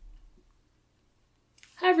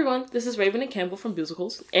Hi everyone, this is Raven and Campbell from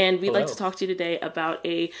Musicals, and we'd Hello. like to talk to you today about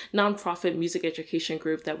a nonprofit music education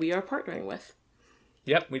group that we are partnering with.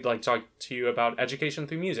 Yep, we'd like to talk to you about Education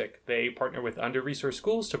Through Music. They partner with under-resourced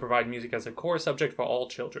schools to provide music as a core subject for all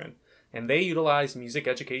children. And they utilize music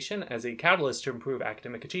education as a catalyst to improve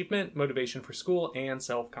academic achievement, motivation for school, and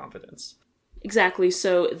self-confidence. Exactly,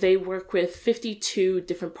 so they work with 52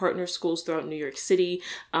 different partner schools throughout New York City,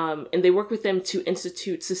 and they work with them to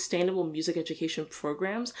institute sustainable music education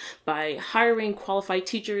programs by hiring qualified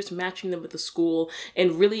teachers, matching them with the school,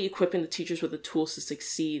 and really equipping the teachers with the tools to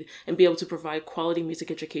succeed and be able to provide quality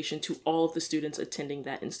music education to all of the students attending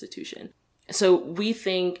that institution. So we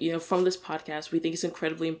think, from this podcast, we think it's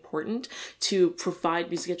incredibly important to provide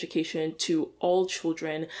music education to all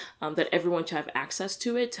children, that everyone should have access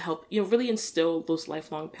to it to help, really instill those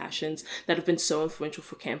lifelong passions that have been so influential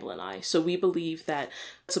for Campbell and I. So we believe that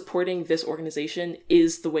supporting this organization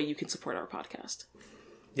is the way you can support our podcast.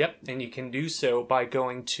 Yep, and you can do so by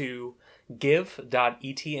going to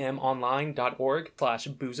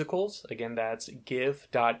give.etmonline.org/boozicles. Again, that's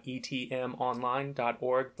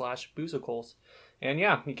give.etmonline.org/boozicles. And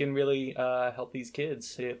yeah, you can really help these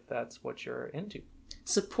kids if that's what you're into.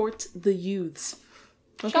 Support the youths.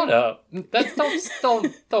 Okay. Shut up.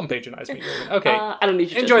 Don't patronize me. Okay. I don't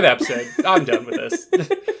need you. Enjoy the episode. I'm done with this.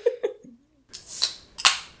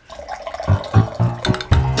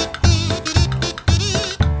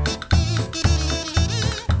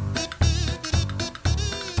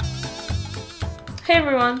 Hey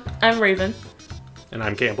everyone, I'm Raven. And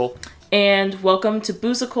I'm Campbell. And welcome to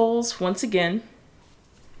Boozicles once again.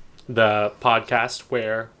 The podcast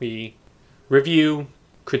where we review,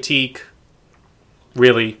 critique,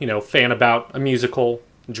 really, fan about a musical,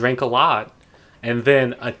 drink a lot, and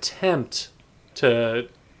then attempt to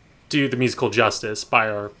do the musical justice by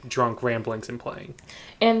our drunk ramblings and playing.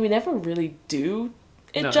 And we never really do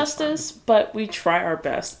it justice, but we try our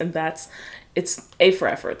best, and it's A for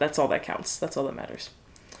effort. That's all that counts. That's all that matters.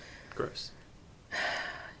 Gross.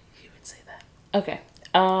 You would say that. Okay.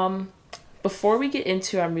 Before we get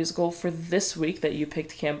into our musical for this week that you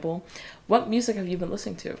picked, Campbell, what music have you been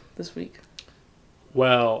listening to this week?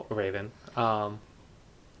 Well, Raven,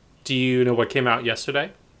 do you know what came out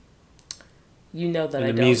yesterday? You know that I don't.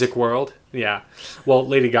 In the music world? Yeah. Well,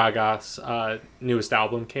 Lady Gaga's newest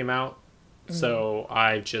album came out, so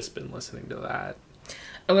I've just been listening to that.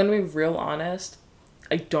 I'm going to be real honest.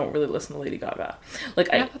 I don't really listen to Lady Gaga.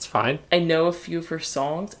 That's fine. I know a few of her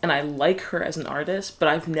songs, and I like her as an artist, but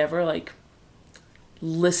I've never,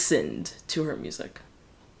 listened to her music.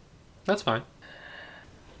 That's fine.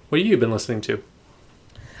 What have you been listening to?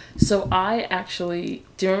 So I actually...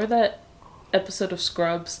 Do you remember that episode of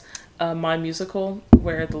Scrubs, My Musical,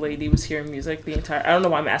 where the lady was hearing music the entire... I don't know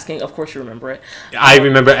why I'm asking. Of course you remember it. I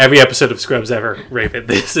remember every episode of Scrubs ever, Raven.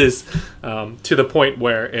 This is to the point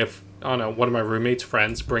where if, one of my roommate's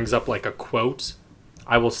friends brings up, a quote,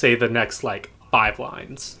 I will say the next, 5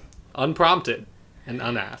 lines. Unprompted and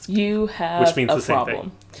unasked. You have which means a the same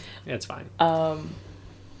problem. Thing. Yeah, it's fine.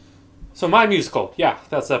 So My Musical. Yeah,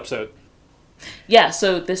 that's the episode. Yeah,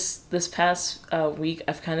 so this past week,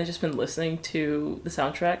 I've kind of just been listening to the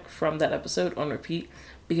soundtrack from that episode on repeat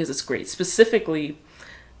because it's great. Specifically,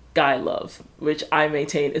 Guy Love, which I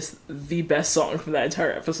maintain is the best song from that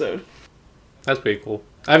entire episode. That's pretty cool.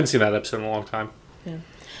 I haven't seen that episode in a long time. Yeah.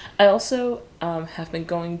 I also have been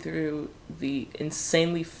going through the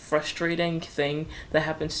insanely frustrating thing that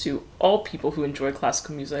happens to all people who enjoy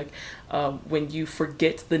classical music when you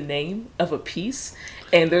forget the name of a piece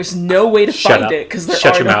and there's no way to find it because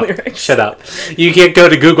there are no lyrics. Shut up. You can't go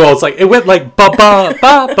to Google. It's it went ba-ba,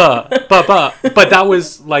 ba-ba, ba-ba. But that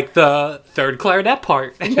was the third clarinet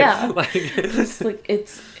part. Yeah.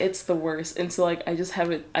 It's the worst. And so I just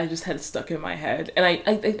had it stuck in my head. And I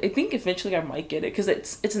think eventually I might get it because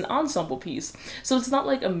it's an ensemble piece. So it's not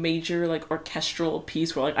a major orchestral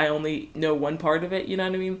piece where I only know one part of it, you know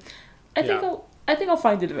what I mean? I think I'll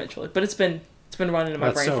find it eventually, but it's been running in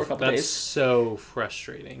my brain for a couple days. That's so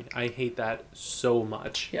frustrating. I hate that so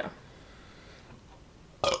much. Yeah.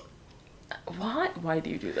 Why do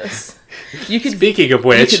you do this? Speaking of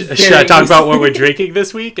which, should I talk about what we're drinking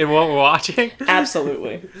this week and what we're watching?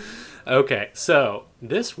 Absolutely. Okay, so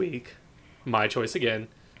this week, my choice again,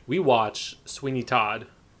 we watched Sweeney Todd,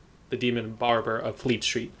 the Demon Barber of Fleet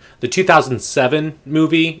Street. The 2007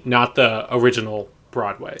 movie, not the original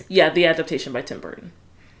Broadway. Yeah, the adaptation by Tim Burton.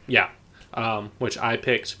 Yeah, which I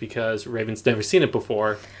picked because Raven's never seen it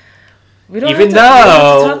before. We don't have to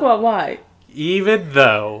talk about why. Even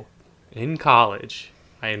though, in college,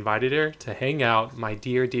 I invited her to hang out, my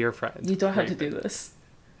dear, dear friend. You don't have to do this.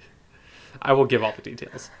 I will give all the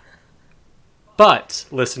details. But,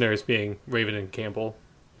 listeners being Raven and Campbell,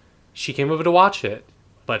 she came over to watch it,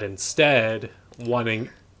 but instead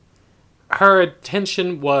her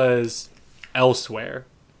attention was elsewhere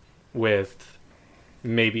with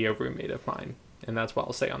maybe a roommate of mine. And that's what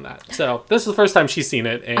I'll say on that. So, this is the first time she's seen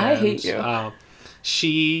it. And, I hate you.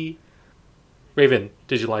 Raven,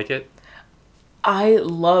 did you like it? I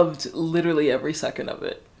loved literally every second of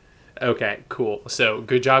it. Okay, cool. So,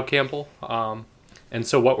 good job, Campbell. And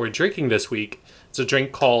so what we're drinking this week, it's a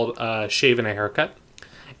drink called Shave and a Haircut.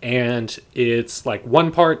 And it's like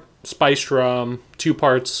 1 part spiced rum, 2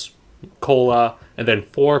 parts cola, and then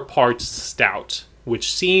 4 parts stout,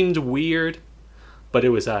 which seemed weird, but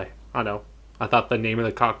it was, I don't know, I thought the name of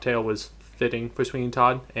the cocktail was fitting for Sweeney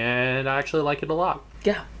Todd, and I actually like it a lot.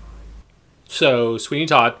 Yeah. So Sweeney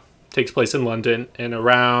Todd takes place in London in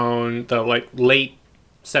around the late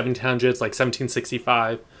 1700s, like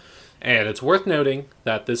 1765. And it's worth noting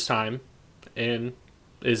that this time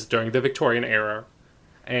is during the Victorian era,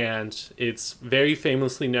 and it's very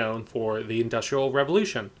famously known for the Industrial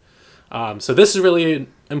Revolution. So this is really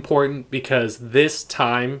important because this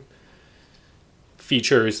time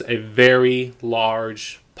features a very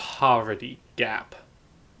large poverty gap,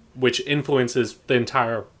 which influences the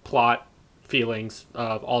entire plot, feelings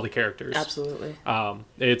of all the characters. Absolutely.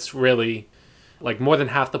 It's really more than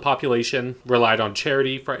half the population relied on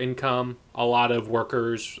charity for income. A lot of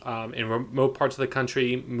workers in remote parts of the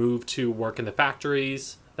country moved to work in the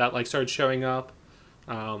factories that started showing up.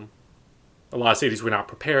 A lot of cities were not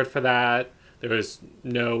prepared for that. There was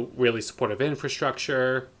no really supportive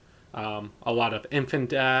infrastructure. A lot of infant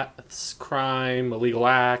deaths, crime, illegal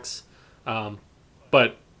acts.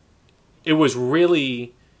 But it was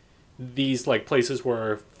really, these places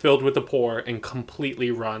were filled with the poor and completely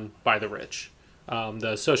run by the rich.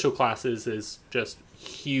 The social classes is just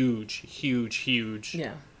huge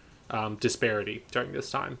disparity during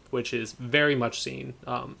this time, which is very much seen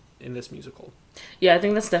in this musical. Yeah, I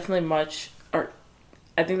think that's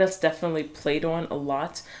definitely played on a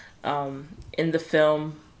lot in the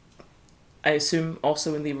film. I assume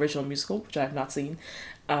also in the original musical, which I have not seen.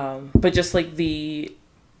 But just the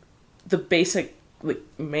basic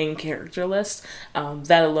main character list,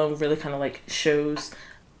 that alone really kind of shows,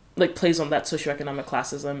 plays on that socioeconomic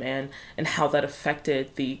classism and how that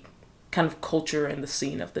affected the kind of culture and the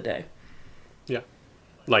scene of the day. Yeah.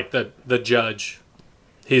 The judge,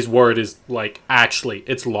 his word is actually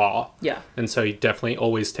it's law. Yeah. And so he definitely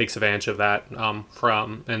always takes advantage of that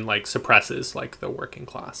from and suppresses the working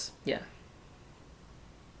class. Yeah.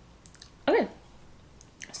 Okay.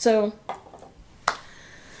 So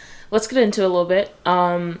let's get into it a little bit.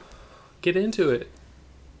 Get into it.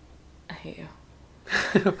 I hate you.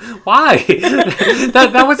 Why?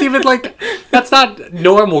 that was even that's not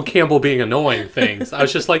normal Campbell being annoying things. I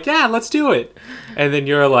was just yeah, let's do it. And then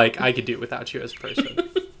you're I could do it without you as a person.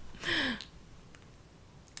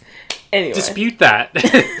 Anyway. Dispute that.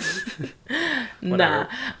 Nah.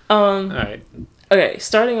 All right. Okay,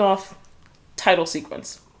 starting off, title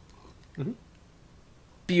sequence. Mm-hmm.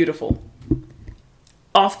 Beautiful.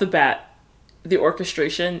 Off the bat, the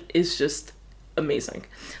orchestration is just amazing.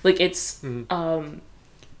 It's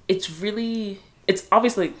really, it's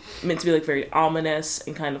obviously meant to be very ominous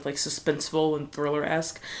and kind of suspenseful and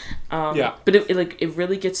thriller-esque. Yeah. But it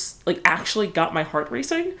really gets actually got my heart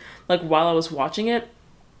racing while I was watching it,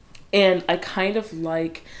 and I kind of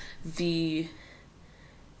like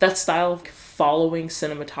that style of following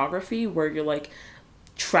cinematography where you're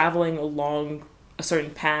traveling along a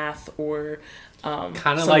certain path or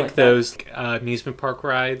kind of like those amusement park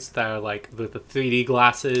rides that are with the 3D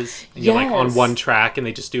glasses, and you're on one track and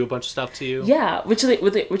they just do a bunch of stuff to you. Yeah, which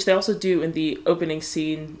they also do in the opening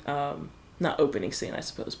scene, not opening scene I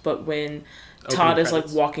suppose, but when Todd is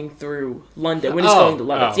walking through London, when he's going to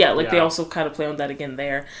London. They also kind of play on that again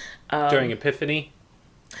there. During Epiphany?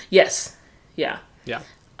 Yes. Yeah. Yeah.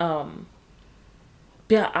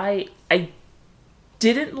 Yeah, I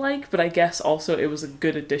didn't but I guess also it was a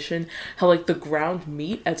good addition how the ground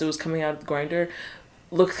meat as it was coming out of the grinder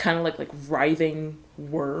looked kind of like writhing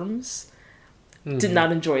worms. Mm-hmm. Did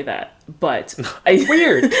not enjoy that, but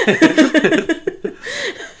weird.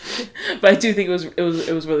 But I do think it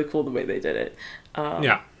was really cool the way they did it.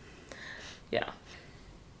 Yeah.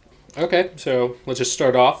 Okay, so let's just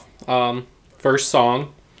start off. First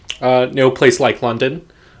song, No Place Like London.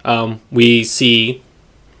 We see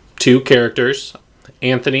 2 characters,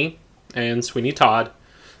 Anthony and Sweeney Todd,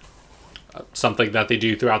 something that they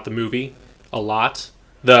do throughout the movie a lot.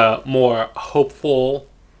 The more hopeful,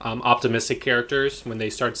 optimistic characters, when they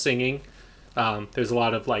start singing, there's a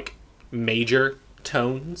lot of major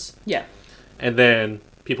tones. Yeah. And then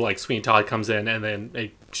people like Sweeney Todd comes in and then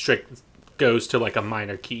a strict goes to like a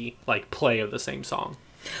minor key like play of the same song.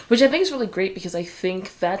 Which I think is really great because I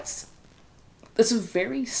think that's a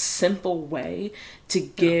very simple way to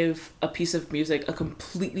give a piece of music a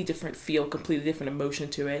completely different feel, completely different emotion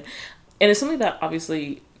to it. And it's something that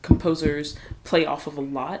obviously composers play off of a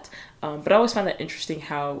lot. But I always find that interesting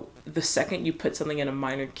how the second you put something in a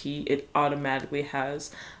minor key, it automatically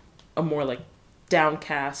has a more like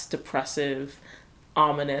downcast, depressive,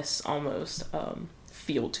 ominous almost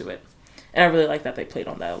feel to it. And I really like that they played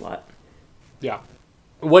on that a lot. Yeah.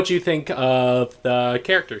 What do you think of the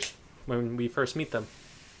characters when we first meet them?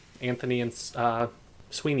 Anthony and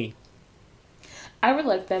Sweeney. I really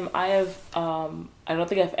like them. I don't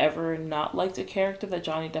think I've ever not liked a character that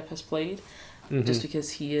Johnny Depp has played, just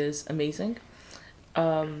because he is amazing.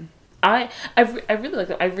 I really like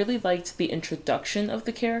them. I really liked the introduction of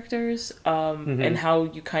the characters, and how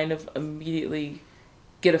you kind of immediately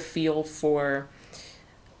get a feel for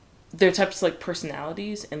their types of like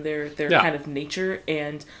personalities and their kind of nature,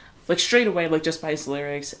 and like straight away, like just by his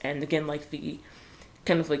lyrics, and again like the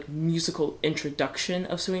kind of like musical introduction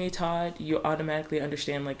of Sweeney Todd, you automatically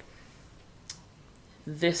understand like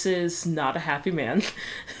this is not a happy man.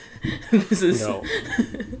 This is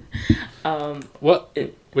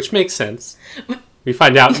which makes sense. We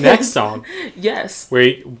find out next song. Yes.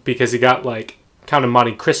 Because he got like kind of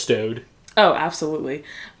Monte Cristo'd. Oh, absolutely.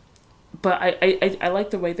 But I like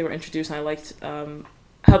the way they were introduced, and I liked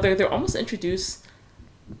how they're almost introduced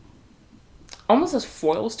almost as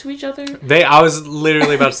foils to each other. I was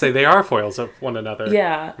literally about to say they are foils of one another.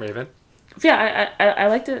 Yeah. Raven. Yeah, I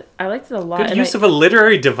liked it. I liked it a lot. Good use of a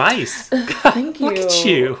literary device. Thank you. Look at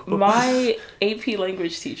you. My AP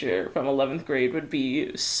language teacher from 11th grade would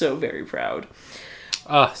be so very proud.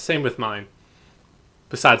 Same with mine.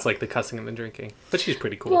 Besides, like, the cussing and the drinking. But she's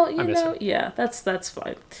pretty cool. Well, I miss her. Yeah, that's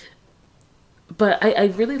fine. But I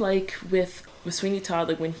really like with Sweeney Todd,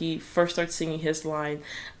 like, when he first starts singing his line,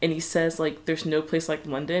 and he says, like, there's no place like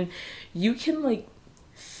London, you can, like,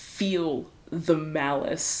 feel the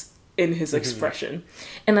malice in his expression.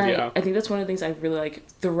 And I think that's one of the things I really like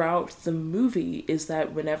throughout the movie, is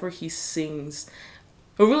that whenever he sings,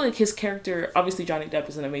 or really like his character, obviously Johnny Depp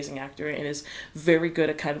is an amazing actor and is very good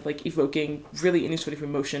at kind of like evoking really any sort of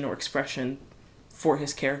emotion or expression for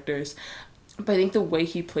his characters. But I think the way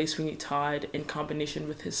he plays Sweeney Todd in combination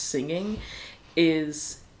with his singing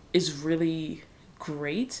is really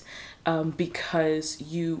great, because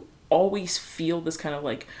you always feel this kind of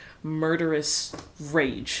like murderous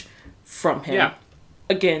rage from him. Yeah.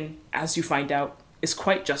 Again, as you find out, is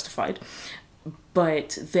quite justified.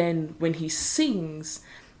 But then when he sings,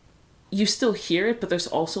 you still hear it, but there's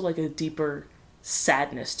also like a deeper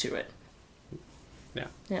sadness to it. Yeah.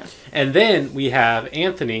 Yeah. And then we have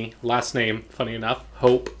Anthony, last name, funny enough,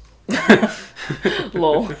 Hope.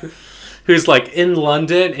 Lol. Who's like in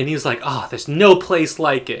London, and he's like, there's no place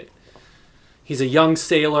like it. He's a young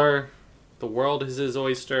sailor. The world is his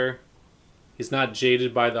oyster. He's not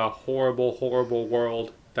jaded by the horrible, horrible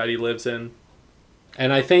world that he lives in.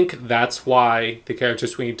 And I think that's why the character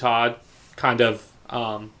Sweeney Todd kind of,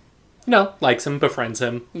 likes him, befriends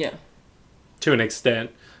him. Yeah. To an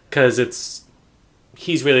extent. Because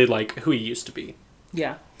he's really like who he used to be.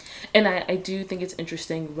 Yeah. And I do think it's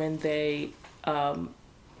interesting when they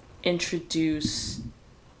introduce,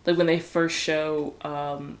 like when they first show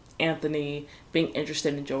Anthony being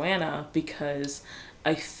interested in Joanna, because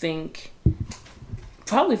I think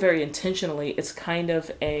probably very intentionally it's kind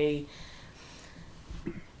of a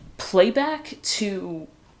playback to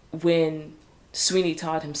when Sweeney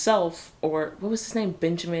Todd himself, or what was his name?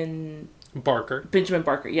 Benjamin Barker,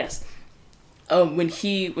 yes. When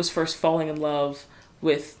he was first falling in love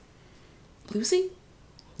with Lucy?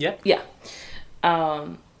 Yeah. Yeah.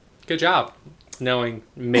 Good job knowing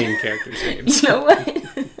main characters' names. You know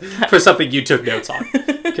what? For something you took notes on.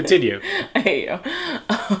 Continue. I hate you.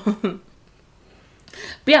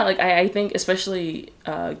 But yeah, like I think especially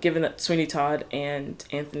given that Sweeney Todd and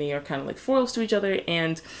Anthony are kind of like foils to each other,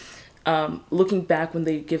 and looking back when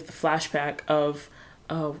they give the flashback of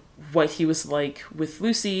what he was like with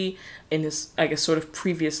Lucy in his, I guess, sort of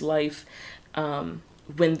previous life,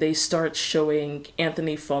 when they start showing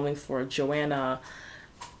Anthony falling for Joanna,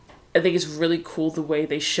 I think it's really cool the way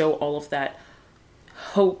they show all of that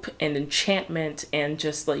hope and enchantment and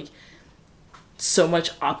just like so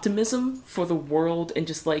much optimism for the world, and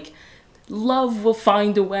just like love will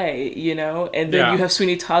find a way, you know? And then you have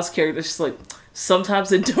Sweeney Todd's character just like,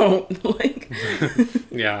 sometimes it don't. Like,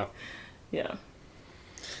 yeah. Yeah.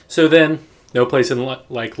 So then, no place in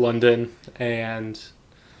like London, and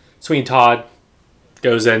Sweeney Todd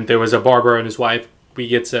goes in. There was a barber and his wife. we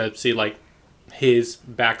get to see like his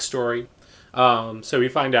backstory. So we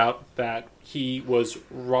find out that he was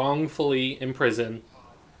wrongfully imprisoned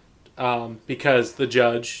because the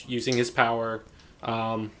judge, using his power,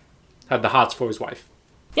 had the hots for his wife.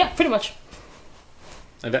 Yeah, pretty much.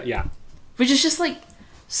 And that, yeah. Which is just like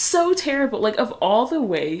so terrible. Like, of all the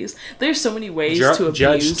ways, there's so many ways to abuse.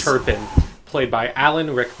 Judge Turpin, played by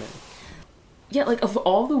Alan Rickman. Yeah, like, of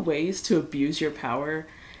all the ways to abuse your power,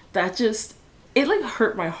 that just, it like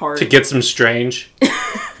hurt my heart. To get some strange.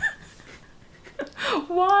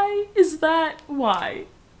 Why is that? Why?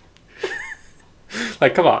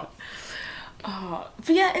 Like, come on.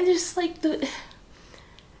 But yeah, and just like it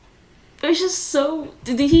was just so.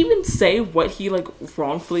 Did he even say what he like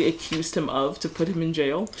wrongfully accused him of to put him in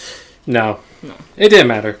jail? No. No. It didn't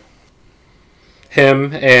matter.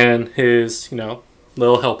 Him and his,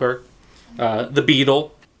 little helper, the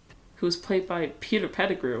Beetle. Who was played by Peter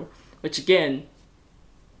Pettigrew, which again.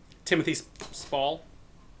 Timothy Spall.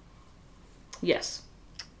 Yes.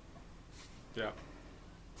 Yeah.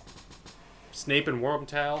 Snape and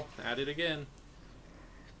Wormtail at it again.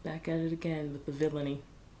 Back at it again with the villainy.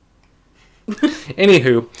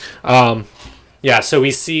 Anywho, so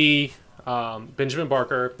we see Benjamin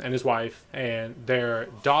Barker and his wife and their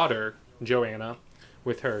daughter, Joanna,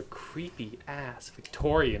 with her creepy ass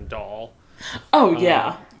Victorian doll. Oh,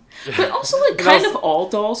 yeah. But also, like, kind of all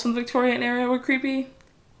dolls from the Victorian era were creepy.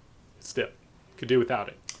 Still, could do without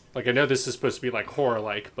it. Like, I know this is supposed to be, like,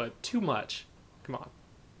 horror-like, but too much. Come on.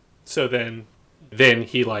 So then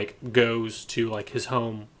he, like, goes to, like, his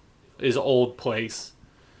home, his old place,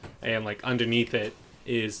 and, like, underneath it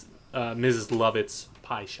is Mrs. Lovett's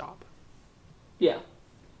pie shop. Yeah.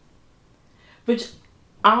 Which,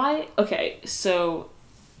 so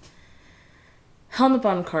Helena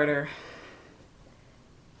Bonham Carter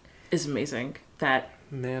is amazing. That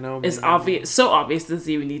man, oh, is man. obvious. So obvious doesn't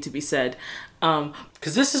even need to be said.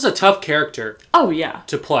 Because this is a tough character. Oh yeah.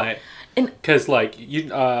 To play. Because like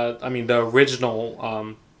the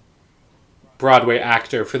original Broadway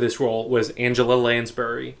actor for this role was Angela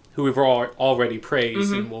Lansbury, who we've already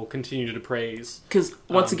praised and will continue to praise. Because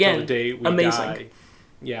once again, the day we amazing. Die.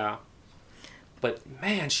 Yeah. But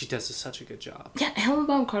man, she does such a good job. Yeah, Helena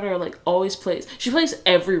Bonham Carter like always plays. She plays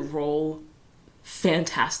every role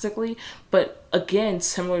fantastically, but again,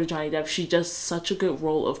 similar to Johnny Depp, she does such a good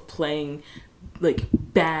role of playing like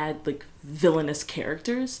bad, like villainous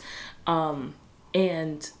characters.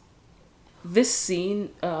 And this scene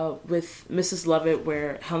with Mrs. Lovett,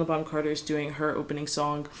 where Helena Bonham Carter is doing her opening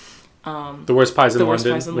song, The Worst Pies in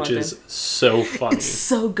London, which is so funny. It's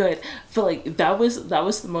so good. But like that was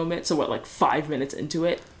the moment. So what, like 5 minutes into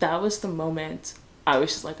it, that was the moment I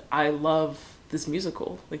was just like, I love this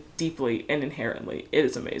musical, like deeply and inherently. It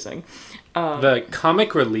is amazing. The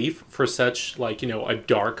comic relief for such like a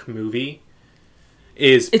dark movie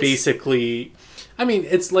is basically, I mean,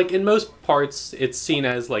 it's like in most parts it's seen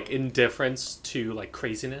as like indifference to like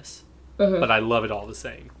craziness, but I love it all the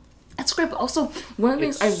same. That's great, but also one of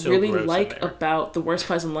the things I really like about The Worst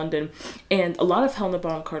Pies in London, and a lot of Helena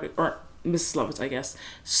Bonham Carter, or Mrs. Lovett's, I guess,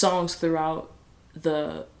 songs throughout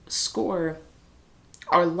the score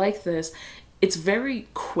are like this. It's very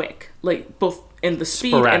quick, like both in the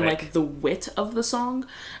speed and like the wit of the song.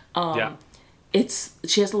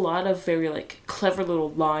 She has a lot of very like clever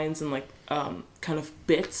little lines and like kind of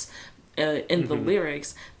bits in the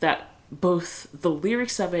lyrics that both the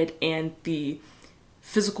lyrics of it and the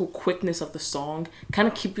physical quickness of the song kind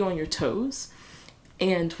of keep you on your toes.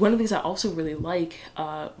 And one of the things I also really like,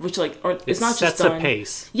 which like, or it's not just done. A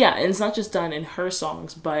pace. Yeah, and it's not just done in her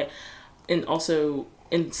songs, but also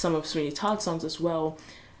in some of Sweeney Todd's songs as well.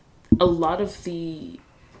 A lot of the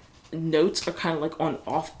notes are kind of like on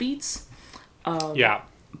offbeats.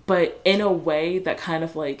 But in a way that kind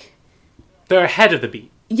of like, they're ahead of the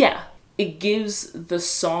beat. Yeah, it gives the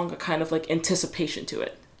song a kind of like anticipation to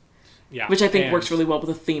it. Yeah, which I think works really well with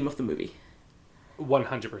the theme of the movie.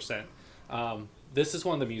 100%. This is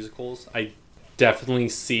one of the musicals I definitely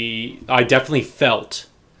felt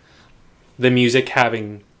the music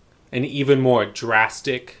having an even more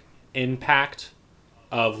drastic impact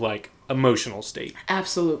of like emotional state.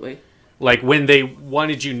 Absolutely. Like when they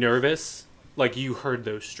wanted you nervous, like you heard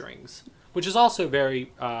those strings, which is also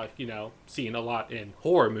very, seen a lot in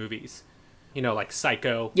horror movies, like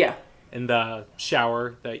Psycho. Yeah. In the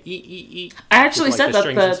shower, the e. I actually said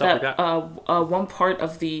that one part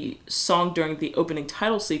of the song during the opening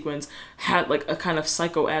title sequence had like a kind of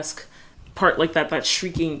Psycho-esque part, like that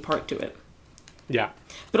shrieking part to it. Yeah.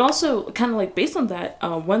 But also, kind of like based on that,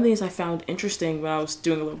 one of the things I found interesting when I was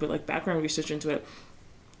doing a little bit like background research into it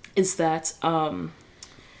is that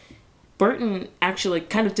Burton actually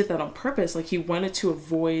like kind of did that on purpose. Like he wanted to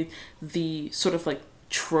avoid the sort of like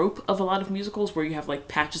trope of a lot of musicals where you have like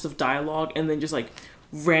patches of dialogue and then just like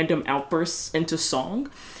random outbursts into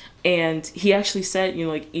song. And he actually said, you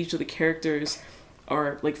know, like each of the characters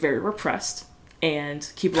are like very repressed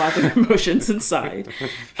and keep a lot of their emotions inside.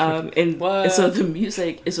 And so the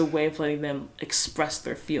music is a way of letting them express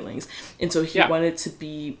their feelings. And so he wanted to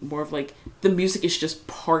be more of like, the music is just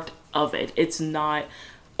part of it. It's not,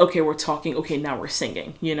 okay, we're talking, okay, now we're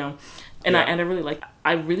singing, you know? And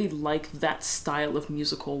I really like that style of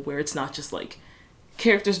musical where it's not just like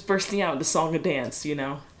characters bursting out into song and dance, you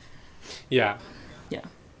know? Yeah. Yeah.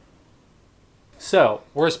 So,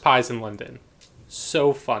 Worst Pies in London.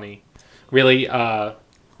 So funny. Really,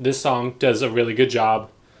 this song does a really good job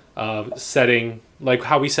of setting, like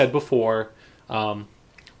how we said before,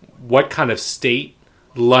 what kind of state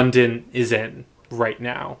London is in right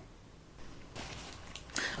now.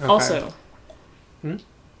 Okay. Also.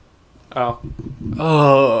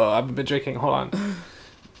 I've been drinking. Hold on.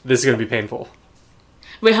 This is going to be painful.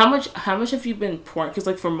 Wait, how much have you been pouring? Because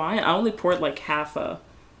like for mine, I only poured like half a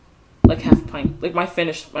pint. Like my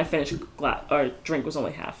finished glass or drink was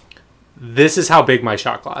only half. This is how big my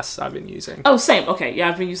shot glass I've been using. Oh, same. Okay, yeah,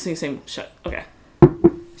 I've been using the same shot. Okay,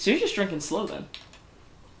 so you're just drinking slow then.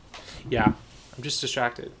 Yeah, I'm just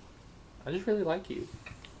distracted. I just really like you.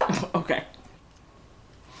 Okay.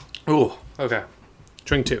 Ooh, okay.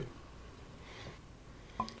 Drink 2.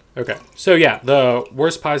 Okay, so yeah, the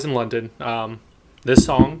Worst Pies in London. This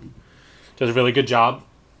song does a really good job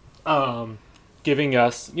giving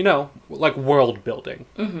us, you know, like world building.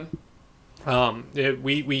 Mm-hmm.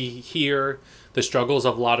 We hear the struggles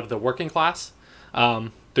of a lot of the working class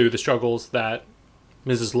through the struggles that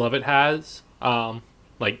Mrs. Lovett has,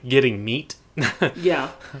 like getting meat.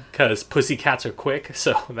 Yeah. Because pussycats are quick,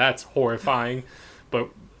 so that's horrifying. But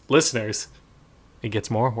listeners, it gets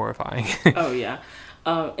more horrifying. Oh, yeah.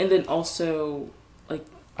 And then also, like...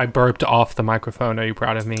 I burped off the microphone. Are you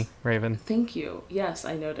proud of me, Raven? Thank you. Yes,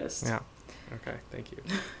 I noticed. Yeah. Okay, thank you.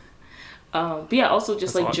 But yeah, also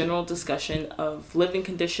just That's like general discussion of living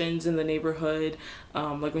conditions in the neighborhood,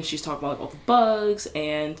 like when she's talking about like all the bugs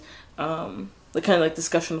and like kind of like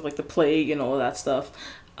discussion of like the plague and all of that stuff.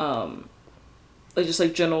 Like just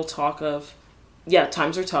like general talk of, yeah,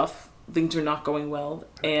 times are tough, things are not going well,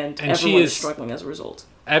 and everyone is struggling as a result.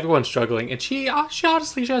 Everyone's struggling, and she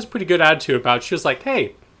honestly has a pretty good attitude about it. She was like,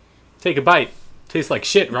 "Hey, take a bite. Tastes like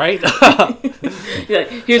shit, right?" Yeah,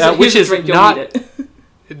 here's a drink, you'll need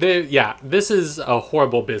it. Yeah, this is a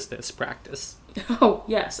horrible business practice. Oh,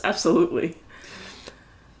 yes, absolutely.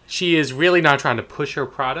 She is really not trying to push her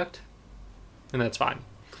product, and that's fine.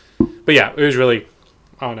 But yeah, it was really,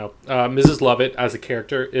 I don't know. Mrs. Lovett as a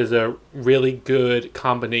character is a really good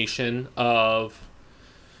combination of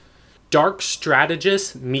dark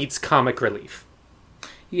strategist meets comic relief.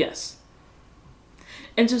 Yes.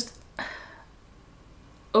 And just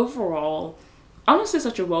overall, honestly,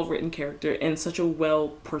 such a well-written character and such a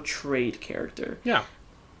well-portrayed character. Yeah.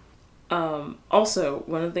 Also,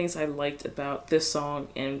 one of the things I liked about this song,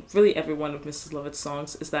 and really every one of Mrs. Lovett's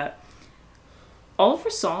songs, is that all of her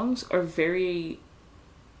songs are very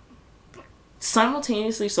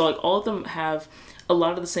simultaneously, so like all of them have a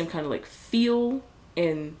lot of the same kind of like feel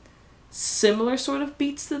and similar sort of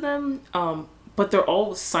beats to them, but they're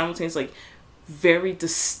all simultaneously like very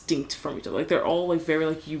distinct from each other. Like they're all like very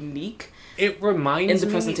like unique. It reminds in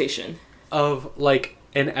the presentation of like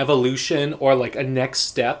an evolution or like a next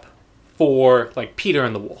step for like Peter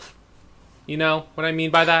and the Wolf. You know what I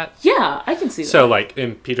mean by that? Yeah, I can see that. So like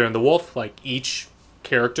in Peter and the Wolf, like each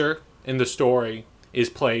character in the story is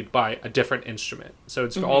played by a different instrument. So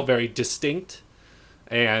it's all very distinct.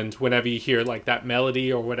 And whenever you hear like that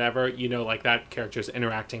melody or whatever, you know, like that character's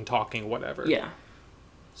interacting, talking, whatever. Yeah.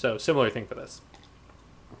 So similar thing for this.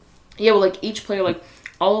 Yeah, well, like each player, like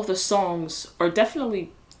all of the songs are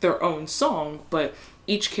definitely their own song, but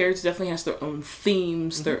each character definitely has their own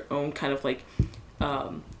themes, their own kind of like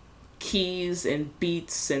keys and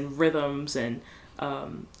beats and rhythms, and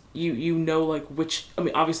you know like which, I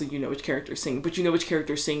mean, obviously you know which character is singing, but you know which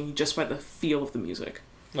character is singing just by the feel of the music.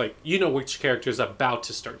 Like, you know which character is about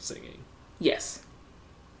to start singing. Yes.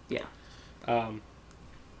 Yeah.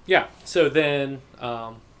 Yeah, so then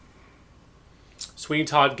Sweeney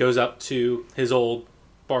Todd goes up to his old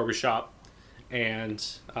barbershop and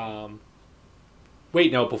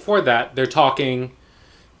before that they're talking,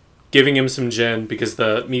 giving him some gin because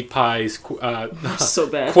the meat pies so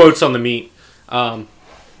bad. Quotes on the meat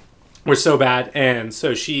were so bad, and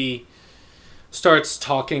so she starts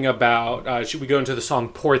talking about we go into the song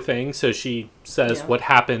Poor Thing, so she says what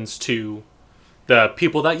happens to the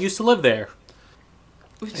people that used to live there.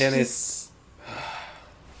 Which And is-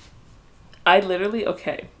 I literally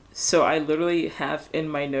have in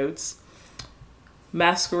my notes,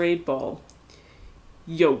 masquerade ball.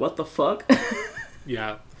 Yo, what the fuck?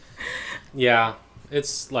 Yeah. Yeah.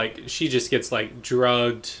 It's like she just gets like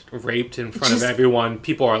drugged, raped in front of everyone.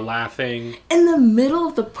 People are laughing. In the middle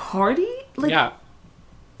of the party? Like, Yeah.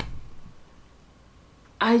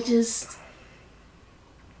 I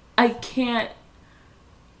can't.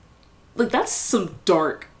 Like, that's some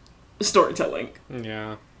dark storytelling.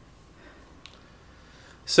 Yeah.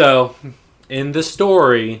 So, in the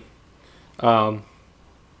story,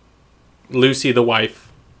 Lucy, the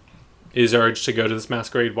wife, is urged to go to this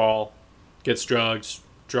masquerade ball, gets drugged,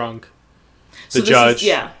 drunk. The judge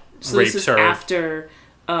rapes this is her. after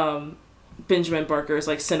Benjamin Barker is,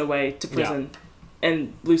 like, sent away to prison,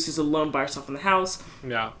 and Lucy's alone by herself in the house.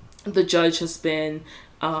 Yeah. The judge has been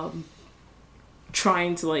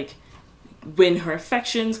trying to, like, win her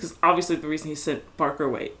affections, because obviously the reason he sent Barker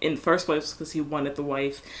away in the first place was because he wanted the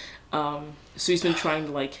wife. So he's been trying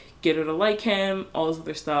to, like, get her to like him, all this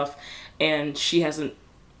other stuff, and she hasn't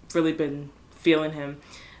really been feeling him.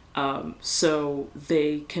 So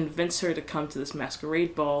they convince her to come to this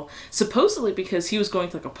masquerade ball, supposedly because he was going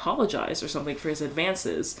to, like, apologize or something for his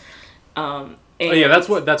advances. And that's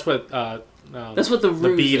what that's what the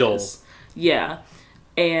ruse Beatles. is. Yeah.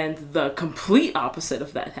 And the complete opposite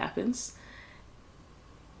of that happens.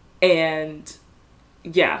 And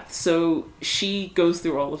yeah, so she goes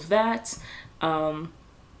through all of that. And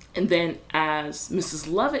then as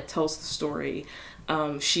Mrs. Lovett tells the story,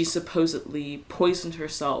 she supposedly poisoned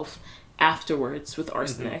herself afterwards with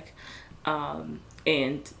arsenic,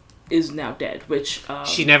 and is now dead, which...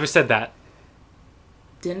 she never said that.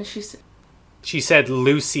 Didn't she say... She said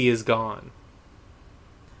Lucy is gone.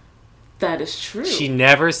 That is true. She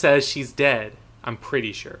never says she's dead. I'm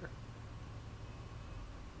pretty sure.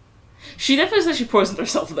 She definitely said she poisoned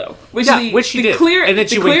herself, though. Which she did. And then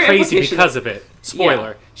she went crazy because of it. Spoiler.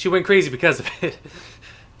 Yeah. She went crazy because of it.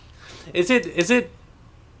 Is it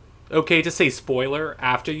okay to say spoiler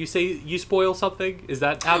after you say you spoil something? Is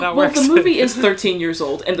that how that works? Well, the movie is 13 years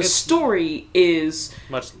old, and the story is...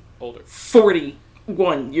 much older.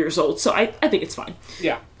 41 years old, so I think it's fine.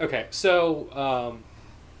 Yeah, okay. So,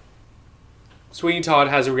 Sweeney Todd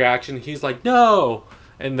has a reaction. He's like, no!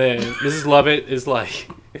 And then Mrs. Lovett is like...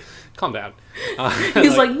 Calm down.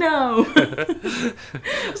 He's like, no.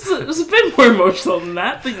 It's a bit more emotional than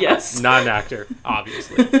that, but yes. Not an actor,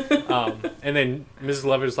 obviously. And then Mrs.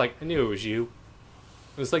 Lovett is like, I knew it was you.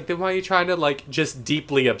 It was like, then why are you trying to, like, just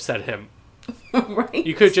deeply upset him? Right.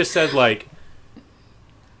 You could have just said, like,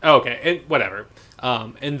 oh, okay, and whatever.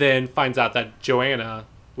 And then finds out that Joanna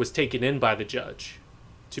was taken in by the judge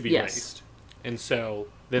to be raised. And so...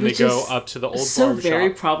 Then they go up to the old barbershop. So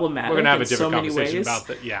very problematic. We're going to have a different conversation about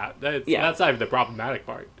that. Yeah, that's not even the problematic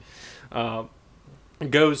part.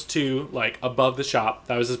 Goes to, like, above the shop.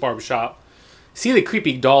 That was his barbershop. See the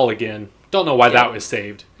creepy doll again. Don't know why that was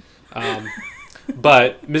saved.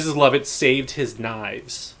 But Mrs. Lovett saved his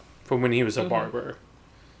knives from when he was a barber.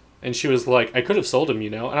 And she was like, I could have sold him, you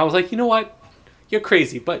know? And I was like, you know what? You're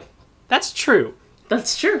crazy, but that's true.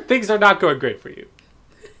 That's true. Things are not going great for you.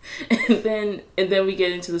 And then we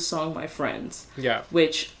get into the song My Friends. Yeah.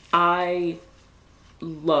 Which I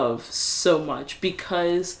love so much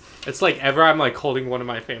because... It's like ever I'm like holding one of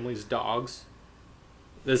my family's dogs.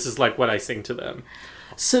 This is like what I sing to them.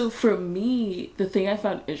 So for me, the thing I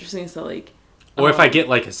found interesting is that like... Or if I get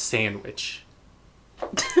like a sandwich.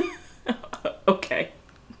 Okay.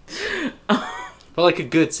 But like a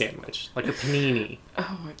good sandwich. Like a panini.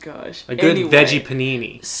 Oh my gosh. A good veggie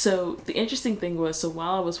panini. So the interesting thing was, so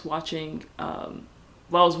while I was watching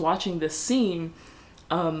this scene,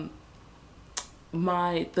 the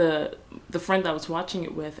friend that I was watching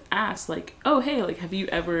it with asked, like, oh hey, like, have you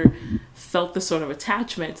ever felt this sort of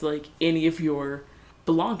attachment to like any of your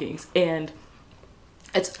belongings? And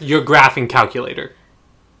it's your graphing calculator.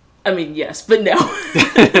 I mean, yes, but no.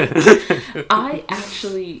 I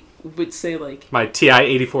actually would say like my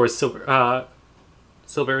TI-84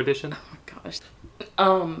 silver edition. Oh my gosh.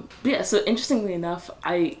 Yeah, so interestingly enough,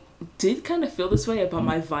 I did kind of feel this way about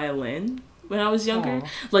my violin when I was younger. Aww.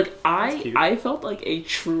 Like I felt like a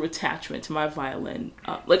true attachment to my violin.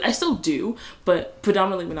 Like I still do, but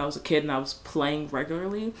predominantly when I was a kid and I was playing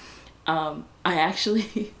regularly, I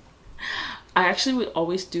actually would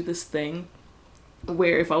always do this thing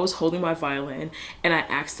where if I was holding my violin and I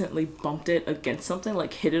accidentally bumped it against something,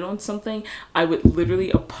 like hit it on something, I would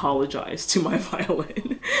literally apologize to my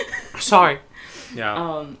violin. Sorry.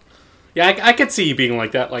 Yeah. Yeah, I could see you being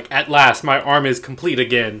like that. Like, at last, my arm is complete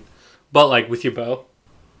again. But like with your bow.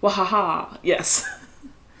 Wahaha, yes.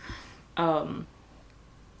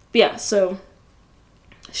 Yeah, so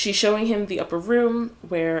she's showing him the upper room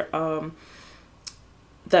where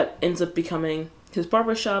that ends up becoming his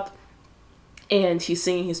barbershop, and he's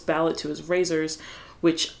singing his ballad to his razors,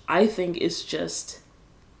 which I think is just,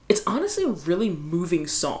 it's honestly a really moving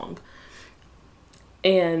song.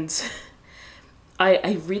 And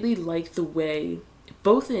I really like the way,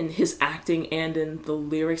 both in his acting and in the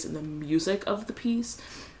lyrics and the music of the piece,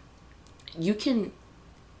 you can,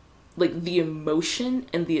 like, the emotion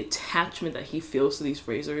and the attachment that he feels to these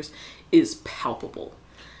razors is palpable.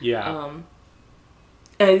 Yeah.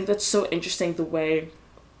 And I think that's so interesting, the way,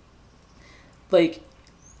 like,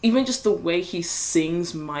 even just the way he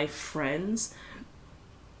sings My Friends,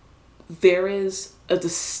 there is a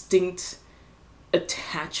distinct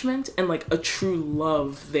attachment and, like, a true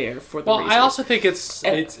love there for the razors. I also think it's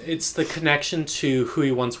the connection to who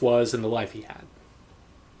he once was and the life he had.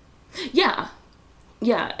 Yeah.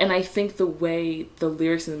 Yeah, and I think the way the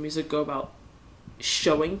lyrics and the music go about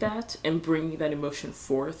showing that and bringing that emotion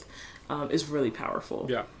forth is really powerful.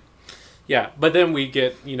 Yeah. Yeah, but then we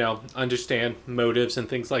get, understand motives and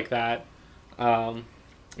things like that.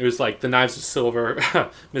 It was like, the knives of silver.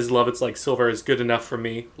 Ms. Lovett's like, silver is good enough for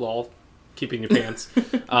me. Lol. Keeping your pants.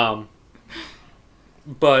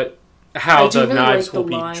 But how the really knives like will the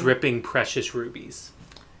be line. dripping precious rubies.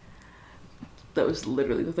 That was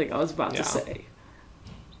literally the thing I was about to say.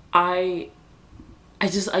 I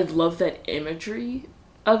love that imagery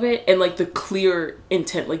of it, and like the clear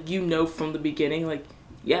intent, like, from the beginning, like,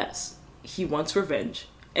 yes, he wants revenge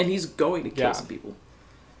and he's going to kill some people.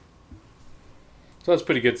 So that's a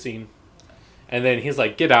pretty good scene. And then he's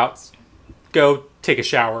like, get out, go take a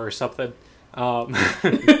shower or something. And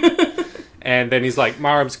then he's like, my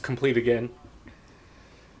arm's complete again.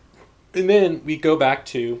 And then we go back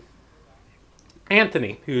to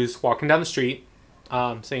Anthony, who's walking down the street,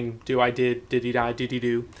 saying, do I did, diddy die, diddy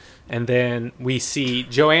do. And then we see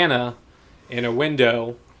Joanna in a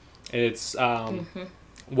window. And it's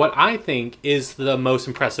what I think is the most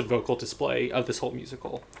impressive vocal display of this whole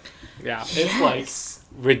musical. Yeah, it's like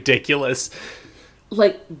ridiculous.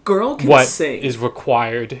 Like, girl can what sing. is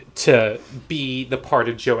required to be the part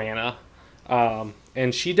of Joanna.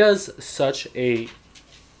 And she does such a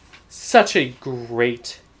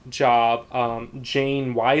great job.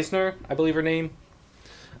 Jane Weisner, I believe her name.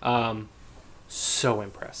 So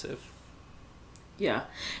impressive. Yeah.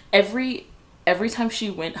 Every time she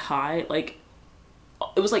went high, like,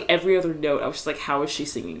 it was like every other note, I was just like, how is she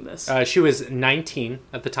singing this? She was 19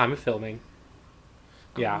 at the time of filming.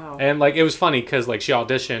 Yeah. Oh, wow. And like, it was funny because like she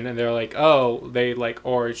auditioned and they're like, oh,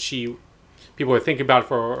 people were thinking about it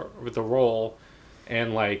for the role,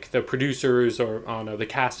 and like the producers or I don't know, the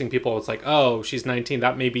casting people, it's like, oh, she's 19,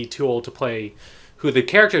 that may be too old to play who the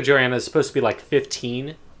character Joanna is supposed to be like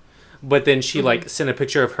 15. But then she like sent a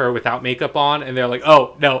picture of her without makeup on, and they're like,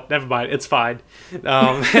 "Oh no, never mind, it's fine."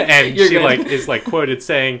 And she good. like is like quoted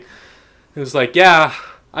saying, "It was like, yeah,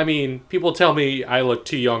 I mean, people tell me I look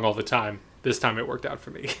too young all the time. This time it worked out for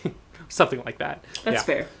me." Something like that. That's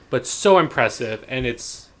fair. But so impressive, and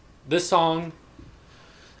it's this song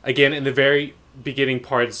again in the very beginning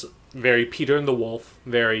parts, very Peter and the Wolf,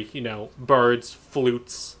 very birds,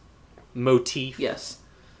 flutes, motif. Yes.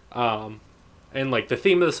 And, like, the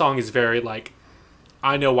theme of the song is very, like,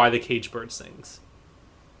 I know why the caged bird sings.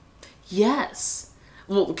 Yes.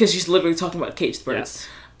 Well, because she's literally talking about caged birds.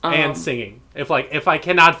 Yes. And singing. If I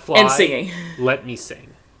cannot fly, and singing. Let me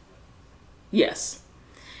sing. Yes.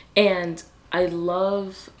 And I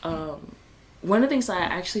love, one of the things that I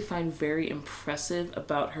actually find very impressive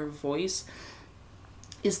about her voice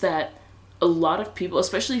is that a lot of people,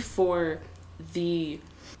 especially for the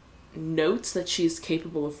notes that she's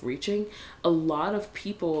capable of reaching, a lot of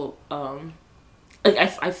people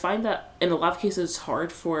I find that in a lot of cases it's hard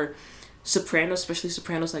for sopranos, especially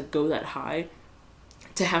sopranos that go that high,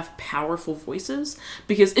 to have powerful voices,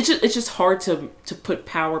 because it's just hard to put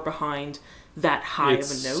power behind that high of a note.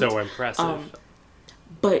 It's so impressive.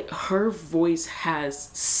 But her voice has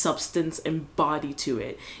substance and body to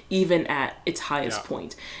it, even at its highest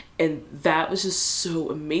point. And that was just so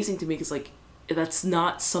amazing to me, because like, that's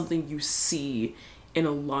not something you see in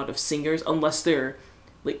a lot of singers unless they're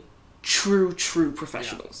like true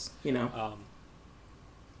professionals, I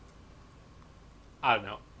don't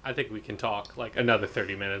know. I think we can talk like another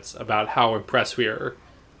 30 minutes about how impressed we are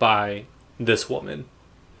by this woman.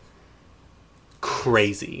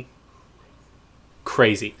 Crazy.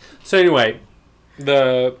 So anyway,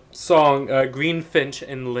 the song Greenfinch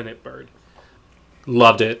and Linnet Bird.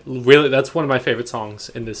 Loved it. Really, that's one of my favorite songs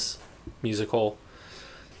in this musical.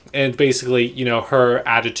 And basically, you know, her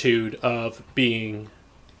attitude of being,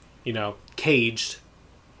 you know, caged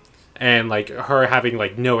and like her having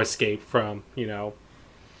like no escape from, you know,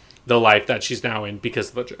 the life that she's now in because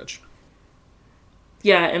of the judge.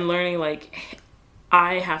 Yeah, and learning like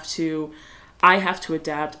I have to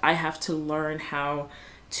adapt. I have to learn how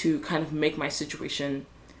to kind of make my situation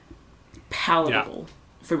palatable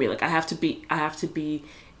for me. Like I have to be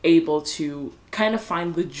able to kind of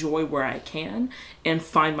find the joy where I can and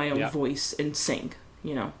find my own voice and sing,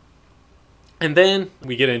 you know. And then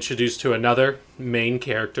we get introduced to another main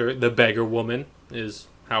character, the beggar woman is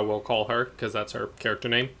how we'll call her because that's her character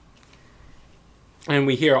name. And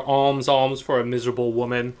we hear alms, alms for a miserable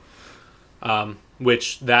woman,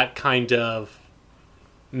 which that kind of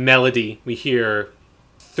melody we hear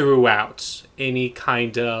throughout any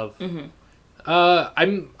kind of... Mm-hmm.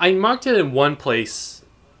 I marked it in one place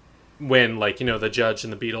when, like, you know, the judge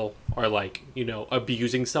and the beetle are, like, you know,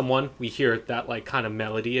 abusing someone. We hear that, like, kind of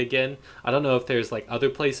melody again. I don't know if there's, like, other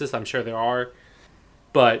places. I'm sure there are.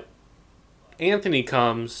 But Anthony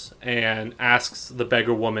comes and asks the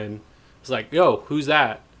beggar woman, he's like, yo, who's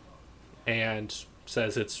that? And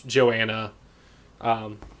says it's Joanna,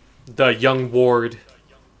 the young ward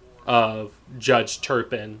of Judge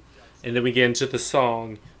Turpin. And then we get into the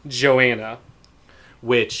song Joanna,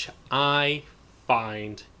 which I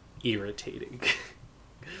find irritating.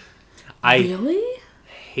 Really?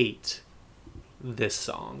 Hate this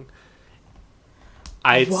song.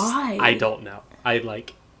 Why? I don't know. I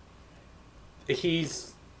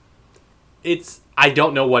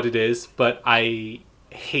don't know what it is, but I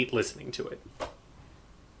hate listening to it.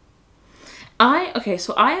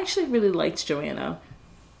 So I actually really liked Joanna.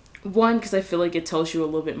 One, because I feel like it tells you a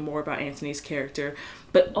little bit more about Anthony's character,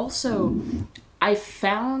 but also I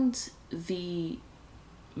found the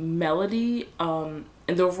melody and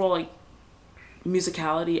the overall like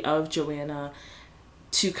musicality of Joanna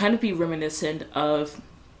to kind of be reminiscent of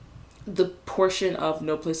the portion of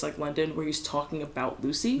No Place Like London where he's talking about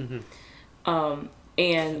Lucy. Mm-hmm.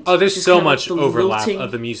 And there's so much overlap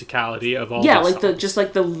of the musicality of all. Yeah, like songs.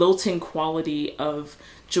 the lilting quality of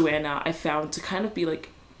Joanna I found to kind of be like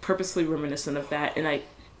purposely reminiscent of that, and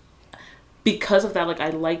because of that, like I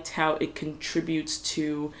liked how it contributes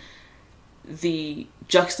to the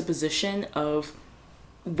juxtaposition of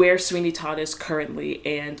where Sweeney Todd is currently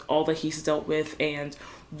and all that he's dealt with and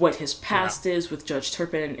what his past is with Judge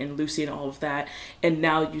Turpin and Lucy and all of that, and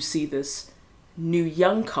now you see this new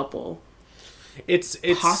young couple. It's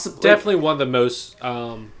definitely one of the most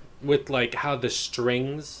with like how the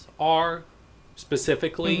strings are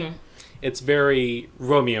specifically. Mm-hmm. It's very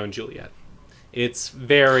Romeo and Juliet. It's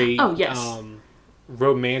very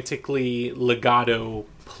romantically legato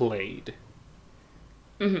played.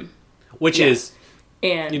 Mm-hmm. Which is,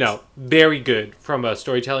 and, you know, very good from a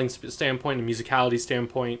storytelling standpoint, a musicality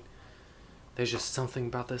standpoint. There's just something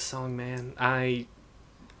about this song, man. I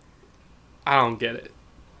don't get it.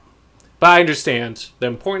 But I understand the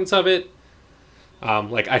importance of it.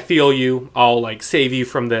 Like, I feel you. I'll, like, save you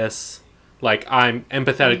from this. Like, I'm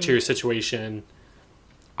empathetic to your situation.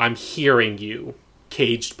 I'm hearing you,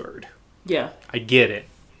 caged bird. Yeah. I get it.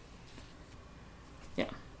 Yeah.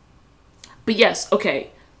 But yes, okay.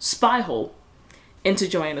 Spy hole into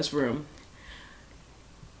Joanna's room.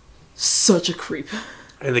 Such a creep.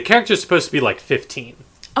 And the character's supposed to be, like, 15.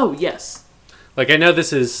 Oh, yes. Like, I know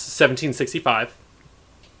this is 1765.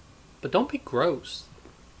 But don't be gross.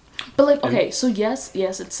 But, like, okay, so yes,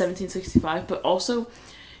 it's 1765, but also...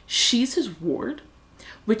 she's his ward,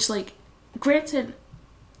 which, like, granted,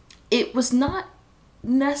 it was not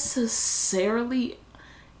necessarily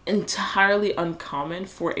entirely uncommon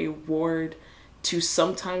for a ward to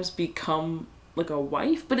sometimes become, like, a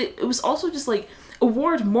wife, but it was also just, like, a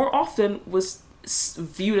ward more often was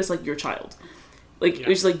viewed as, like, your child. Like, it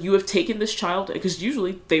was like, you have taken this child, because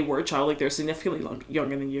usually they were a child, like, they're significantly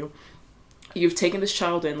younger than you. You've taken this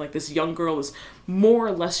child in, like, this young girl is more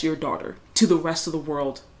or less your daughter to the rest of the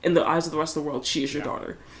world. In the eyes of the rest of the world, she is your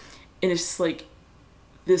daughter. And it's just like,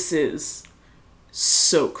 this is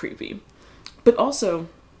so creepy. But also,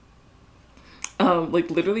 like,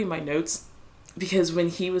 literally my notes, because when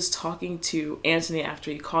he was talking to Anthony after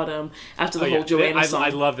he caught him, after the whole Joanna song. I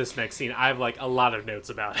love this next scene. I have, like, a lot of notes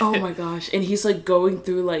about it. Oh my gosh. And he's, like, going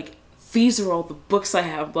through, like, these are all the books I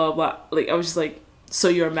have, blah, blah. Like, I was just like, so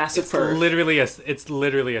you're a massive perv. It's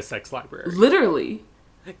literally a sex library. Literally.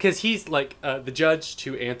 Because he's like, the judge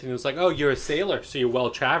to Anthony was like, oh, you're a sailor, so you're well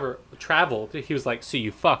traveled. He was like, so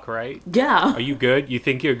you fuck, right? Yeah. Are you good? You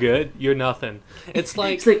think you're good? You're nothing. It's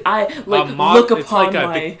like... look upon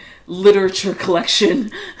my literature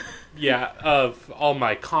collection. Yeah, of all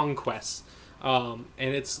my conquests. And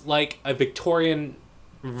it's like a Victorian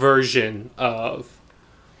version of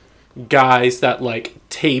guys that like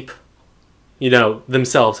tape,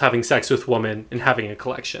 themselves having sex with women and having a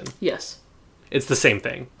collection. Yes. It's the same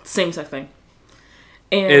thing. Same exact thing.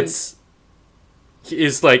 And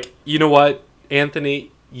It's like, you know what,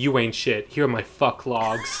 Anthony, you ain't shit. Here are my fuck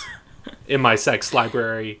logs in my sex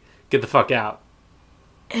library. Get the fuck out.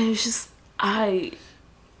 And it was just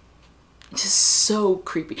so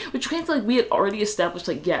creepy. Which kind of like we had already established,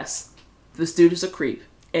 like, yes, this dude is a creep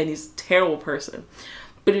and he's a terrible person.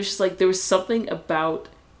 But it was just like there was something about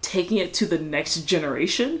taking it to the next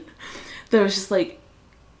generation that was just like,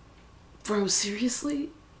 bro,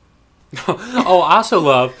 seriously? Oh, I also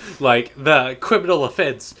love, like, the criminal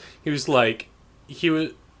offense. The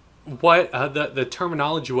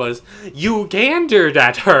terminology was, you gandered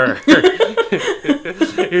at her.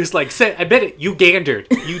 He was like, admit it, you gandered.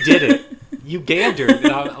 You did it. You gandered.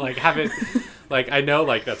 And I know,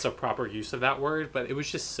 like, that's a proper use of that word, but it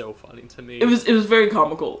was just so funny to me. It was very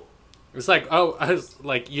comical. It was like, oh, I was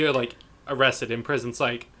like, you're, like, arrested in prison. It's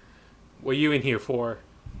like, what are you in here for?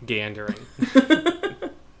 Gandering.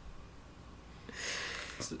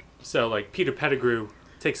 So, like, Peter Pettigrew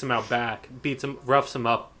takes him out back, beats him, roughs him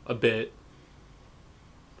up a bit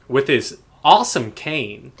with his awesome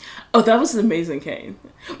cane. Oh, that was an amazing cane.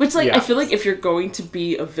 Which, like, Yeah. I feel like if you're going to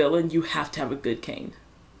be a villain, you have to have a good cane.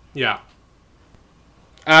 Yeah.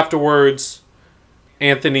 Afterwards,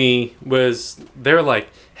 they're like,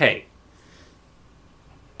 hey,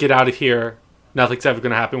 get out of here. Nothing's ever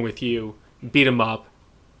going to happen with you. Beat him up.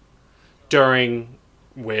 During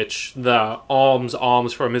which the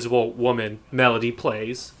Alms for a Miserable Woman melody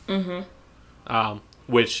plays. Mm-hmm.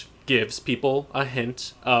 Which gives people a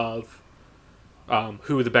hint of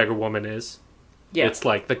who the beggar woman is. Yeah. It's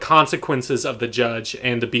like the consequences of the judge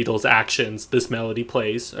and the Beatles' actions. This melody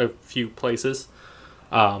plays a few places.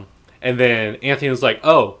 And then Anthony was like,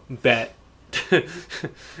 oh, bet.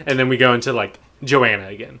 And then we go into, like, Joanna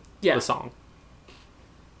again. Yeah. The song.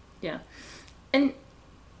 Yeah. And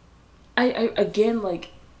I again, like,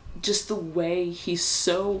 just the way he's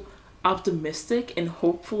so optimistic and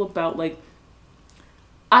hopeful about, like,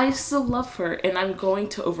 I still love her and I'm going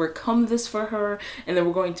to overcome this for her and then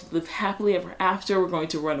we're going to live happily ever after. We're going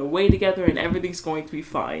to run away together and everything's going to be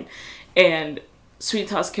fine. And Sweeney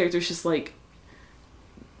Todd's character is just like,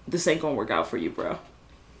 this ain't gonna work out for you, bro.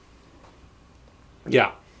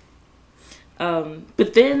 Yeah.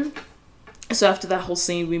 But then, so after that whole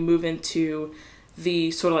scene, we move into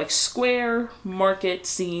the sort of like square market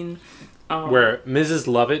scene. Where Mrs.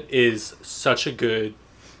 Lovett is such a good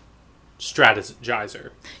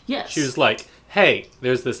strategizer. Yes. She was like, hey,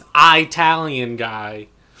 there's this Italian guy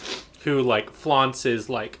who, like, flaunts his,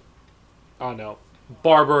 like, I don't know,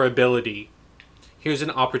 barber ability. Here's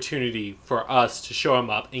an opportunity for us to show him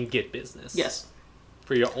up and get business. Yes.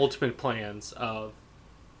 For your ultimate plans of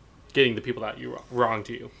getting the people that you wronged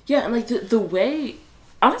you. Yeah, and like the way,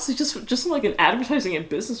 honestly, just like an advertising and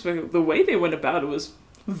business, the way they went about it was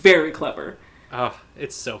very clever. Oh,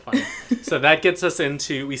 it's so funny. So that gets us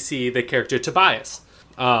into, we see the character Tobias.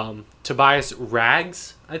 Tobias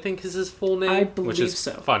Rags, I think is his full name. I believe which is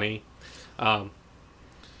so. Funny.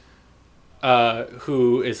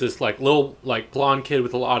 Who is this, like, little, like, blonde kid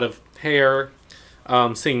with a lot of hair,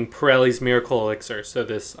 singing Pirelli's Miracle Elixir. So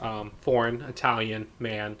this foreign Italian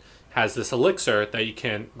man has this elixir that you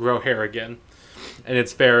can grow hair again. And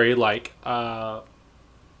it's very, like,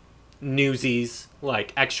 Newsies,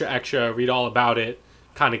 like, extra, read all about it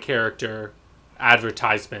kind of character,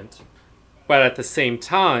 advertisement. But at the same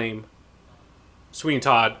time, Sweeney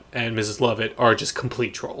Todd and Mrs. Lovett are just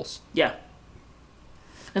complete trolls. Yeah.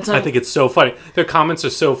 And so I think it's so funny. Their comments are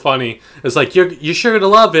so funny. It's like, you're sure to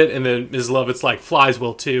love it, and then Mrs. Lovett's like, flies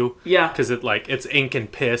will too. Yeah. Because it's ink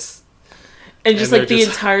and piss. And just And like the they're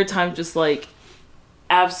entire time, just like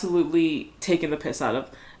absolutely taking the piss out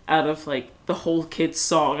of like the whole kid's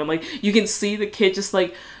song, and like you can see the kid just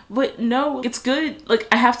like, but no, it's good. Like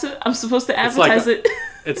I'm supposed to advertise it.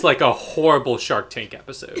 It's like a horrible Shark Tank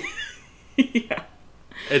episode. Yeah.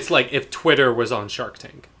 It's like if Twitter was on Shark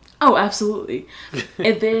Tank. Oh, absolutely.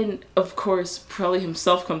 And then, of course, Pirelli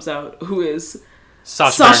himself comes out, who is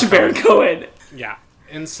Sacha Baron Cohen. Yeah.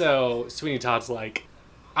 And so Sweeney Todd's like,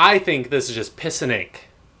 I think this is just piss and ink.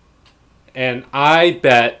 And I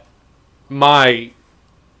bet my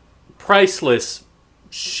priceless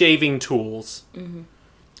shaving tools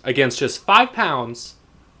against just £5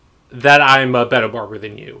 that I'm a better barber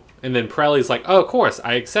than you. And then Pirelli's like, oh, of course,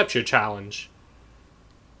 I accept your challenge.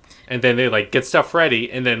 And then they, like, get stuff ready,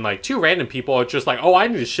 and then, like, two random people are just like, oh, I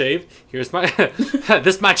need to shave. Here's my...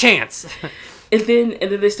 this is my chance. And then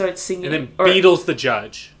they start singing. And then Beadle's the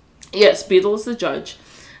judge. Yes, Beadle's the judge.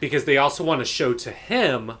 Because they also want to show to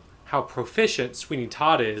him how proficient Sweeney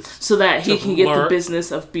Todd is. So that he can get the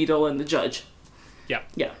business of Beadle and the judge. Yeah.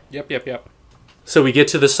 Yeah. Yep. So we get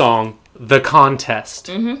to the song, The Contest.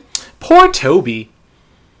 Mm-hmm. Poor Toby.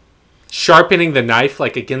 Sharpening the knife,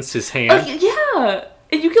 like, against his hand. Yeah.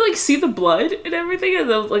 And you can, like, see the blood and everything as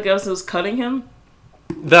it was cutting him.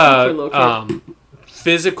 The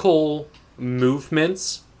physical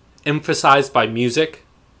movements emphasized by music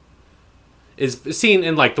is seen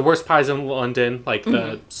in, like, The Worst Pies in London, like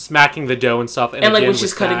the smacking the dough and stuff. And like when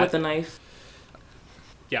she's cutting with the knife.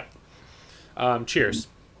 Yeah. Cheers.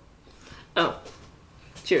 Oh.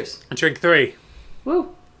 Cheers. Drink 3.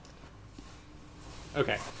 Woo.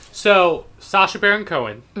 Okay. So, Sacha Baron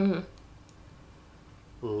Cohen.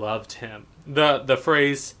 Loved him. The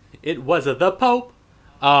phrase, "It was the Pope,"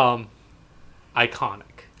 iconic.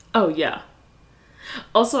 Oh, yeah.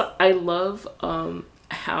 Also, I love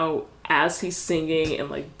how as he's singing and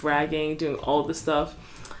like bragging, doing all this stuff,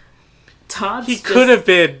 Todd's could have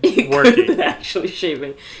been working. Could have been actually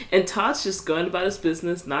shaving. And Todd's just going about his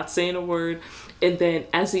business, not saying a word. And then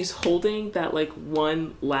as he's holding that like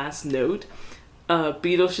one last note,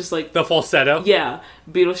 Beadle's just like... The falsetto? Yeah.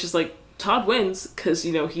 Beadle's just like, Todd wins because,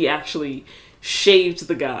 you know, he actually shaved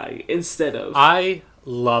the guy instead of I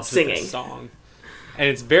love singing. This song. And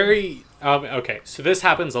it's very... okay, so this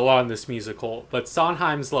happens a lot in this musical, but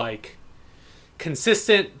Sondheim's like,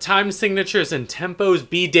 consistent time signatures and tempos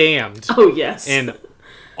be damned. Oh, yes. In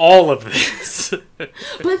all of this. But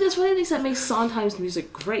that's one of the things that makes Sondheim's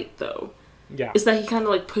music great, though. Yeah. Is that he kind of,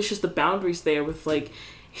 like, pushes the boundaries there with, like,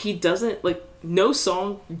 he doesn't, like, no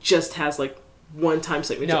song just has, like, one time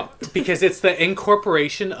signature. No, because it's the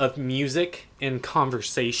incorporation of music and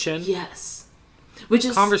conversation. Yes. Which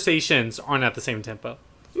is... Conversations aren't at the same tempo.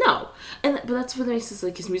 No. But that's what makes his,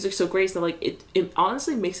 like, his music so great, is that, like, it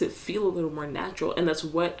honestly makes it feel a little more natural, and that's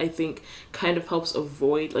what I think kind of helps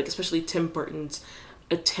avoid, like, especially Tim Burton's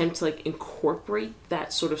attempt to, like, incorporate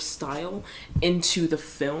that sort of style into the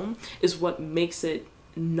film, is what makes it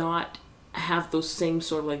not have those same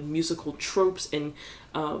sort of, like, musical tropes and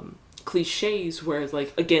cliches where,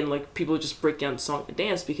 like, again, like, people just break down the song and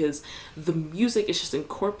dance because the music is just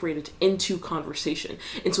incorporated into conversation,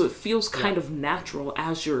 and so it feels kind of natural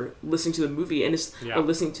as you're listening to the movie and it's or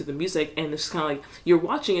listening to the music, and it's kind of like you're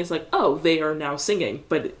watching, it's like, oh, they are now singing,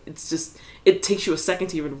 but it's just, it takes you a second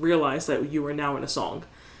to even realize that you are now in a song.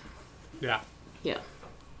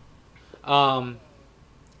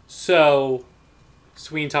 So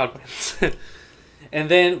Sweeney Todd wins. And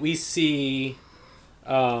then we see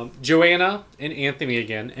Joanna and Anthony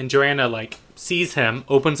again, and Joanna, like, sees him,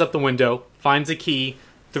 opens up the window, finds a key,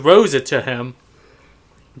 throws it to him,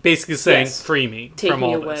 basically saying, free me from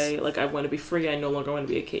all this. Take me away, like, I want to be free, I no longer want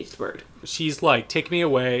to be a caged bird. She's like, take me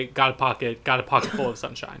away, got a pocket full of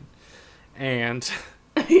sunshine. And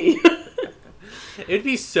it'd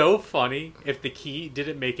be so funny if the key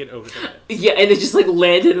didn't make it over the fence. Yeah, and it just, like,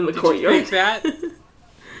 landed in the courtyard. Did you think that?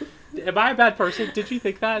 Am I a bad person? Did you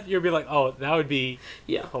think that? You'd be like, oh, that would be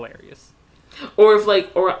hilarious. Or if, like,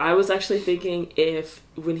 or I was actually thinking if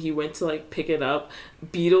when he went to, like, pick it up,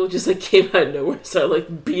 Beadle just, like, came out of nowhere and started,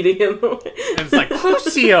 like, beating him away. And it's like,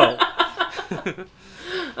 Crucio!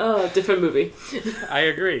 Oh, different movie. I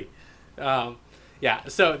agree.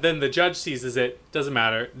 So then the judge seizes it. Doesn't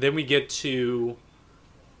matter. Then we get to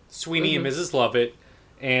Sweeney and Mrs. Lovett.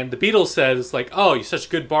 And the Beadle says, like, oh, you're such a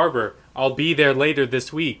good barber. I'll be there later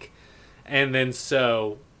this week. And then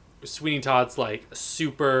so Sweeney Todd's, like,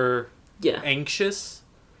 super anxious.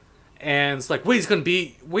 And it's like, when's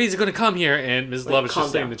he gonna come here? And Mrs. Lovett's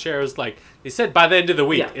just sitting in the chair. Is like, they said by the end of the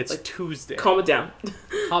week. Yeah, it's like, Tuesday. Calm it down.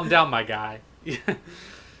 Calm down, my guy.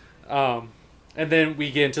 And then we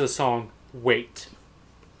get into the song Wait,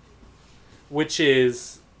 which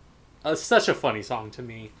is such a funny song to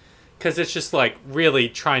me, because it's just, like, really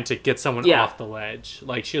trying to get someone off the ledge.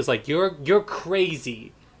 Like, she was like, you're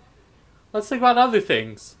crazy. Let's think about other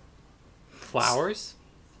things. Flowers,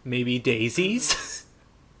 maybe daisies.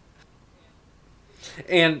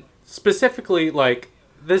 And specifically, like,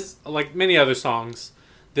 this, like many other songs,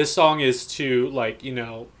 this song is to, like, you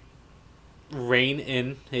know, rein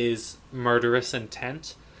in his murderous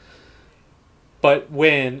intent. But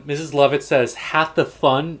when Mrs. Lovett says, half the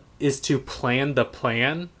fun is to plan the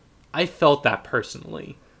plan, I felt that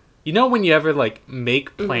personally. You know when you ever, like,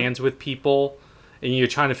 make plans with people and you're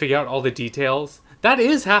trying to figure out all the details? That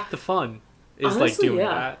is half the fun, is, honestly, like, doing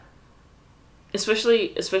that.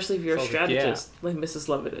 Especially if you're a strategist, like Mrs.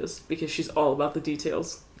 Lovett is, because she's all about the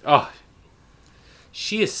details. Oh,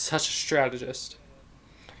 she is such a strategist.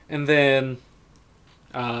 And then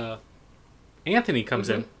Anthony comes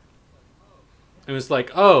in and was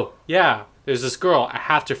like, oh, yeah, there's this girl. I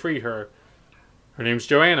have to free her. Her name's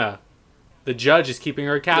Joanna. The judge is keeping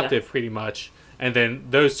her captive, pretty much. And then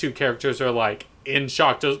those two characters are, like, in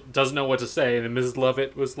shock, doesn't know what to say. And then Mrs.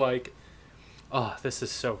 Lovett was like, oh, this is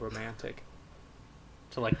so romantic.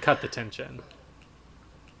 To, like, cut the tension.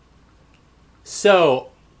 So,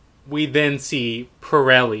 we then see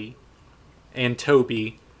Pirelli and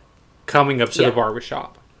Toby coming up to the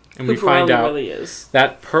barbershop. And we find out really is.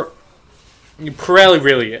 that Pirelli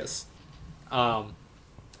really is. It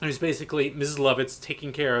was basically Mrs. Lovett's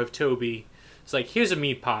taking care of Toby. It's like, here's a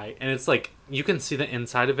meat pie. And it's like, you can see the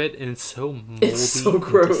inside of it, and it's so moldy. It's so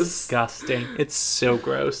gross. And disgusting. It's so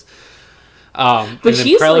gross. But and then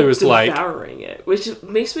he's Pirelli like was devouring it, which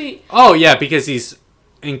makes me... Oh, yeah, because he's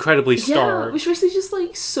incredibly starved. Yeah, which makes me just,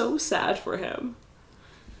 like, so sad for him.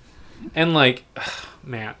 And, like,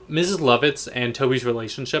 man, Mrs. Lovett's and Toby's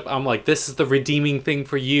relationship, I'm like, this is the redeeming thing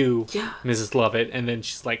for you, Mrs. Lovett. And then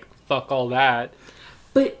she's like, fuck all that.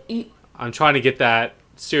 But I'm trying to get that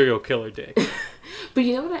serial killer dick. But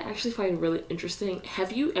you know what I actually find really interesting?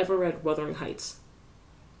 Have you ever read Wuthering Heights?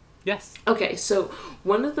 Yes. Okay, so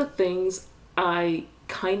one of the things I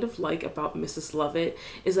kind of like about Mrs. Lovett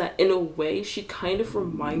is that in a way she kind of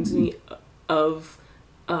reminds me of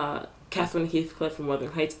Catherine Heathcliff from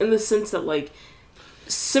Wuthering Heights, in the sense that like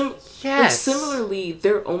similarly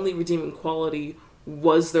their only redeeming quality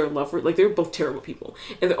was their love for, like, they were both terrible people,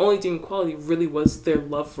 and their only redeeming quality really was their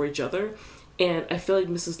love for each other. And I feel like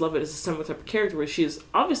Mrs. Lovett is a similar type of character where she is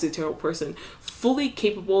obviously a terrible person, fully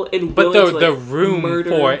capable and willing to, like, the room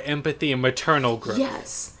murder. for empathy and maternal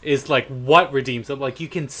growth is like what redeems them. Like, you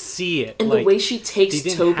can see it. And like, the way she takes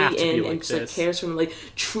Toby in like and just like cares for him, like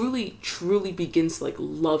truly begins to like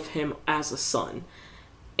love him as a son.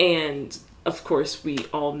 And of course we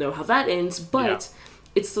all know how that ends, but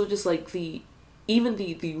it's still just like the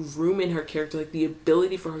room in her character, like the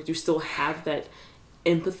ability for her to still have that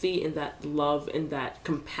empathy and that love and that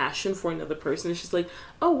compassion for another person. It's just like,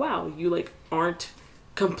 oh wow, you like aren't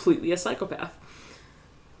completely a psychopath.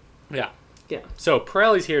 Yeah. So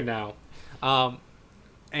Pirelli's here now,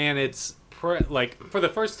 and it's like for the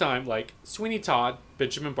first time, like Sweeney Todd,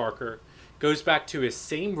 Benjamin Barker, goes back to his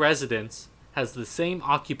same residence, has the same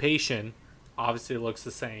occupation, obviously looks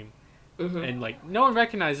the same, and like no one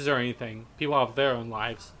recognizes her or anything. People have their own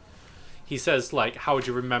lives. He says like, how would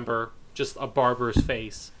you remember just a barber's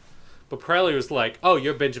face? But Pirelli was like, oh,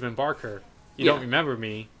 you're Benjamin Barker. You don't remember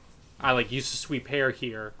me. I like used to sweep hair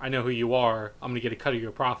here. I know who you are. I'm gonna get a cut of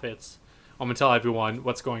your profits. I'm gonna tell everyone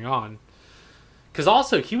what's going on. Because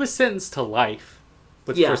also he was sentenced to life,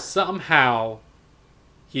 but for somehow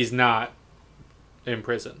he's not in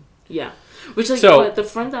prison. Yeah, which like but the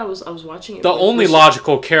friend that I was watching it. The only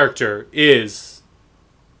logical character is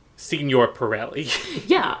Signor Pirelli.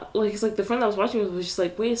 Yeah, like it's like the friend I was watching was just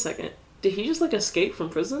like, wait a second, did he just like escape from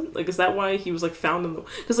prison? Like, is that why he was like found in the?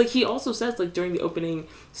 Because like he also says like during the opening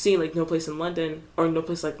scene, like No Place in London or No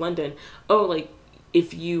Place Like London. Oh, like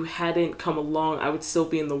if you hadn't come along, I would still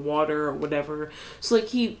be in the water or whatever. So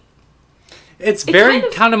like It's very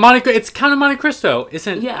Count of Monte. It's Count of Monte Cristo,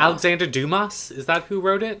 isn't Alexander Dumas? Is that who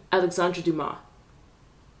wrote it? Alexandre Dumas.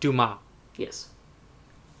 Dumas. Yes.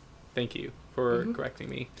 Thank you for correcting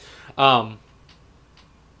me. But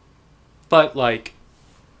like,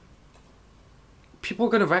 people are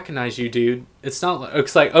gonna recognize you, dude. It's not like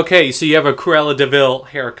it's like, okay, so you have a Cruella de Vil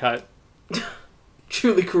haircut.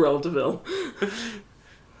 Truly Cruella de Vil.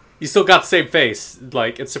 You still got the same face.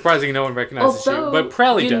 Like, it's surprising no one recognizes you. But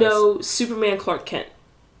Pirelli does. You know Superman Clark Kent.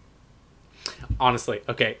 Honestly.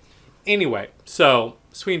 Okay. Anyway, so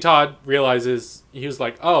Sweeney Todd realizes, he was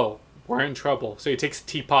like, oh, we're in trouble. So he takes a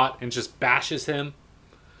teapot and just bashes him.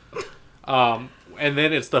 And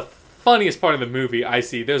then it's the funniest part of the movie I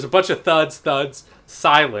see. There's a bunch of thuds,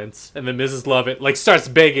 silence, and then Mrs. Lovett like starts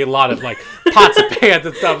banging a lot of like pots and pans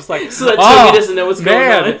and stuff. It's like, so that Toby doesn't know what's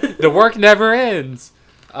going on. The work never ends.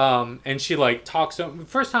 And she like talks to him.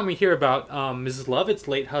 First time we hear about Mrs. Lovett's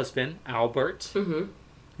late husband, Albert,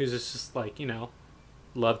 who's just like, you know,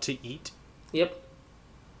 loved to eat. Yep.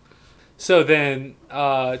 So then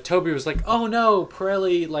Toby was like, oh no,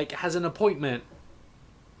 Pirelli like has an appointment.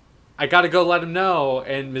 I gotta go let him know.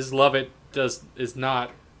 And Mrs. Lovett is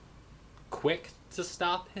not quick to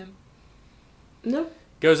stop him. No.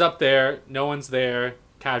 Goes up there, no one's there,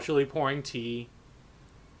 casually pouring tea.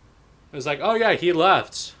 It was like, oh yeah, he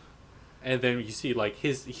left. And then you see like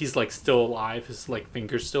he's like still alive, his like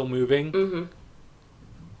fingers still moving.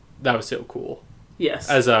 That was so cool. Yes.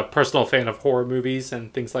 As a personal fan of horror movies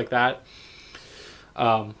and things like that.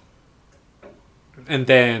 And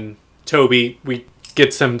then Toby, we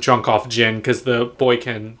get some drunk off gin because the boy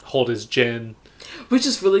can hold his gin. Which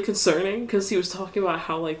is really concerning because he was talking about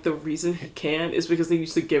how, like, the reason he can is because they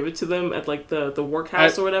used to give it to them at, like, the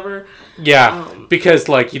workhouse or whatever. Yeah, because,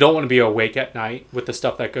 like, you don't want to be awake at night with the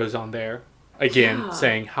stuff that goes on there. Again,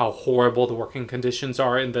 saying how horrible the working conditions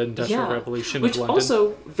are in the Industrial Revolution of London. Which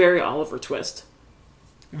also, very Oliver Twist.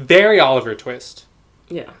 Very Oliver Twist.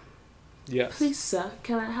 Yeah. Yes. Please, sir,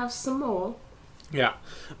 can I have some more? Yeah.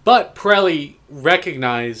 But Pirelli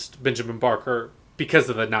recognized Benjamin Barker because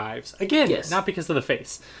of the knives. Again, not because of the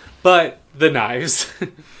face, but the knives.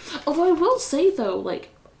 Although I will say, though, like,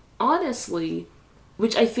 honestly,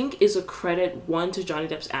 which I think is a credit, one, to Johnny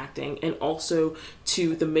Depp's acting, and also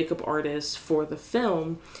to the makeup artist for the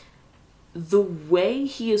film, the way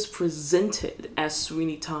he is presented as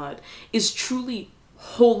Sweeney Todd is truly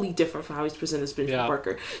wholly different from how he's presented as Benjamin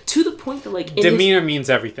Barker. To the point that, like... Demeanor means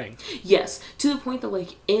everything. Yes. To the point that,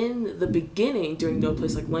 like, in the beginning, during No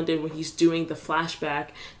Place Like London, when he's doing the flashback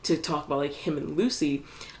to talk about, like, him and Lucy,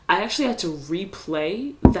 I actually had to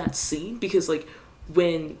replay that scene because, like,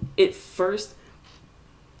 when they first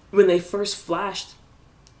flashed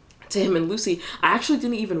to him and Lucy, I actually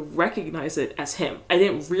didn't even recognize it as him. I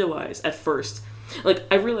didn't realize at first. Like,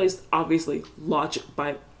 I realized, obviously,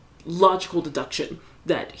 by logical deduction,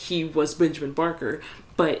 that he was Benjamin Barker,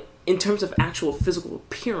 but in terms of actual physical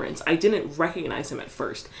appearance, I didn't recognize him at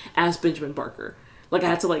first as Benjamin Barker. Like, I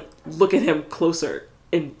had to, like, look at him closer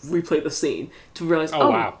and replay the scene to realize,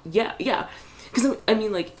 wow. Yeah. Because, I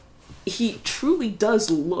mean, like, he truly does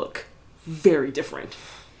look very different.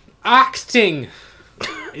 Acting!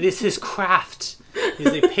 It is his craft. He's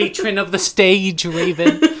a patron of the stage,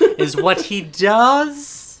 Raven. Is what he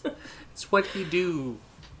does. It's what he do.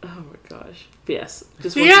 Oh my gosh. Yes.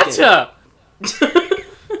 Just theater!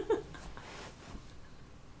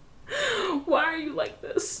 Why are you like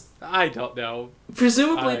this? I don't know.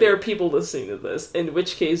 Presumably there are people listening to this, in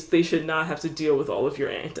which case they should not have to deal with all of your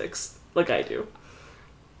antics, like I do.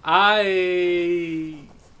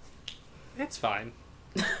 It's fine.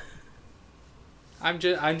 I'm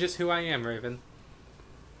just who I am, Raven.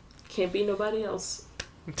 Can't be nobody else.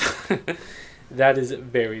 That is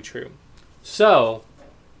very true. So,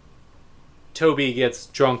 Toby gets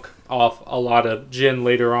drunk off a lot of gin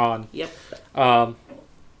later on. Yep. I'm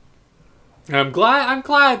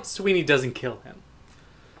glad Sweeney doesn't kill him.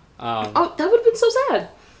 That would have been so sad.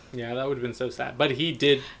 Yeah, that would have been so sad. But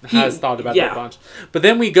he has thought about that a bunch. But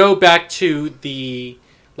then we go back to the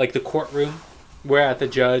courtroom. We're at the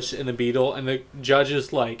judge and the Beadle, and the judge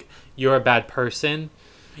is like, "You're a bad person.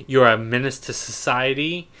 You're a menace to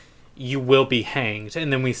society. You will be hanged."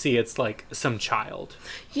 And then we see it's like some child.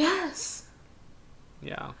 Yes.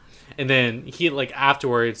 Yeah. And then he, like,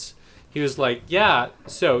 afterwards, he was like, yeah,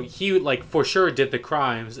 so he, like, for sure did the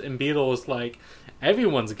crimes. And Beadle was like,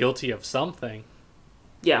 everyone's guilty of something.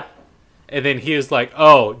 Yeah. And then he was like,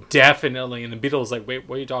 oh, definitely. And the Beadle was like, wait,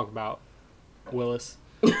 what are you talking about, Willis?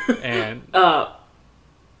 And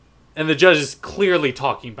and the judge is clearly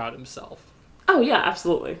talking about himself. Oh, yeah,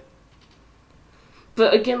 absolutely.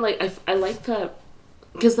 But again, like, I like that,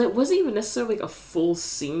 because that wasn't even necessarily like a full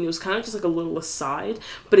scene. It was kind of just like a little aside.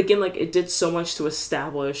 But again, like, it did so much to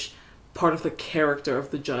establish part of the character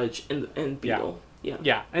of the judge and Beadle. Yeah.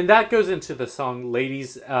 Yeah, and that goes into the song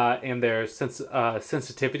Ladies and Their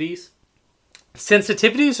Sensitivities.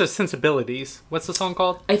 Sensitivities or Sensibilities? What's the song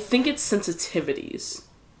called? I think it's Sensitivities.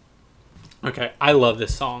 Okay, I love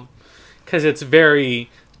this song. Because it's very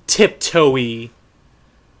tiptoey.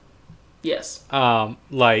 Yes.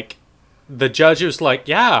 Like, the judge was like,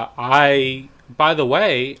 yeah, by the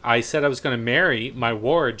way, I said I was going to marry my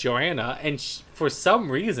ward, Joanna, and for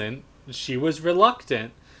some reason, she was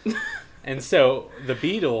reluctant. And so, the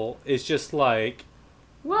Beadle is just like,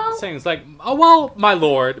 saying, it's like, oh, well, my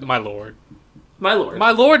lord, my lord. My lord.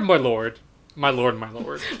 My lord, my lord. My lord, my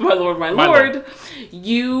lord. My lord, my lord.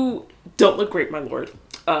 You don't look great, my lord.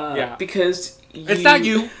 Because it's not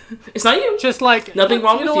you. It's not you. Just like, nothing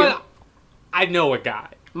wrong with you. What? I know a guy.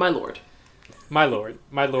 My lord. My lord.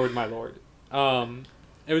 My lord, my lord.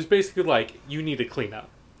 It was basically like, you need to clean up.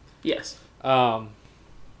 Yes.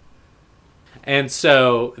 And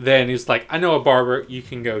so then he was like, I know a barber you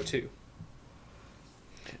can go to.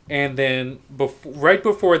 And then right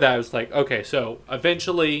before that, I was like, okay, so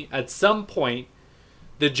eventually, at some point,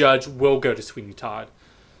 the judge will go to Sweeney Todd.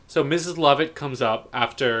 So Mrs. Lovett comes up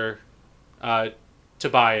after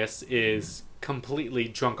Tobias is completely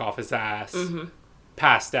drunk off his ass,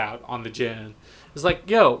 passed out on the gin. It's like,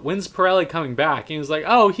 yo, when's Pirelli coming back? And he was like,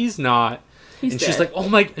 oh, he's not. He's dead. She's like,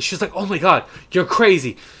 oh my God, you're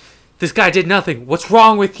crazy. This guy did nothing. What's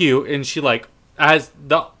wrong with you? And she, like, as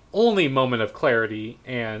the only moment of clarity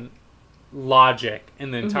and logic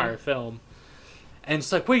in the entire film. And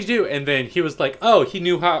it's like, what do you do? And then he was like, oh, he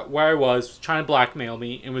knew where I was trying to blackmail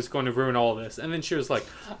me and was going to ruin all this. And then she was like,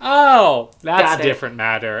 oh, that's a different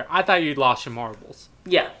matter. I thought you'd lost your marbles.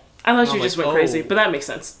 Yeah. I thought you just went crazy, but that makes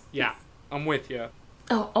sense. Yeah, I'm with you.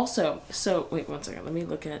 Oh, also, so, wait 1 second.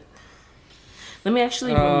 Let me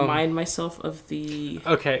actually remind myself of the...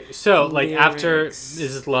 Okay, so, like, lyrics. after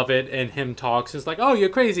Mrs. Lovett and him talks, it's like, oh, you're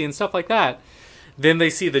crazy and stuff like that. Then they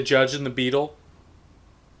see the judge and the beetle.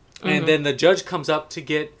 And then the judge comes up to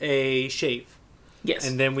get a shave. Yes.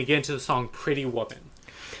 And then we get into the song Pretty Woman.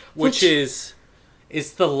 Which is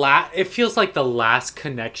the it feels like the last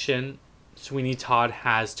connection Sweeney Todd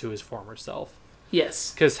has to his former self.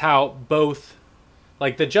 Yes. Because how both...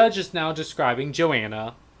 Like, the judge is now describing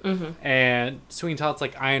Joanna. And Sweeney Todd's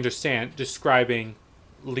like, I understand, describing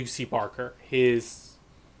Lucy Barker, his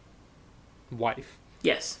wife.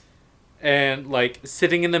 Yes. And, like,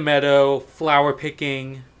 sitting in the meadow, flower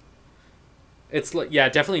picking. It's, like, yeah,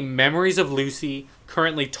 definitely memories of Lucy,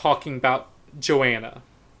 currently talking about Joanna.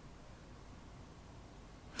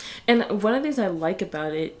 And one of the things I like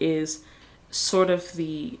about it is sort of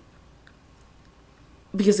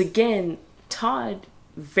because, again, Todd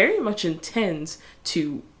very much intends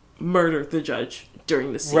to murder the judge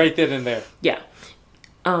during the scene. Right then and there. Yeah.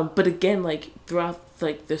 But again, like, throughout,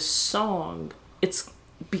 like, the song, it's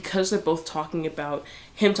because they're both talking about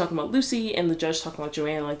him talking about Lucy and the judge talking about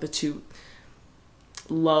Joanna, like, the two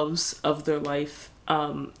loves of their life.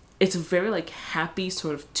 It's a very, like, happy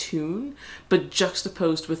sort of tune, but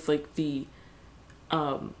juxtaposed with, like, the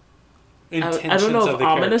intentions I don't know of if the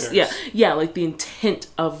ominous. characters. Yeah, like the intent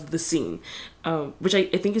of the scene, which I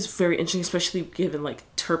think is very interesting, especially given like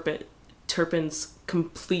Turpin's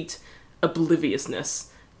complete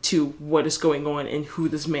obliviousness to what is going on and who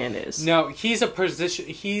this man is. No, he's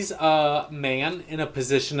a man in a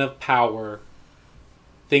position of power.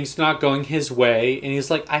 Things not going his way, and he's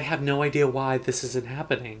like, I have no idea why this isn't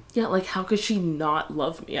happening. Yeah, like how could she not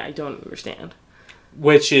love me? I don't understand.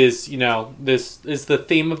 Which is, this is the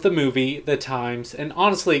theme of the movie, the times, and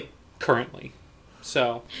honestly, currently.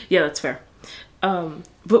 So. Yeah, that's fair.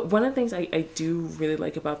 But one of the things I do really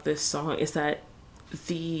like about this song is that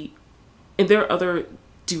and there are other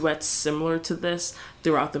duets similar to this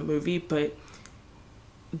throughout the movie, but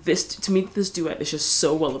this duet is just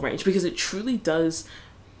so well arranged because it truly does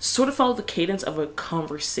sort of follow the cadence of a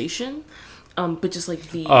conversation, but just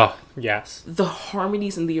like the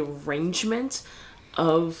harmonies and the arrangement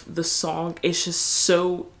of the song is just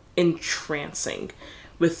so entrancing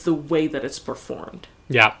with the way that it's performed.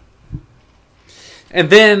 Yeah. And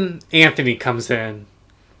then Anthony comes in.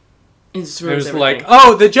 It was like,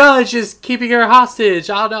 oh, the judge is keeping her hostage.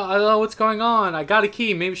 I don't know what's going on. I got a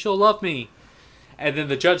key. Maybe she'll love me. And then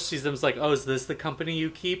the judge sees them and is like, oh, is this the company you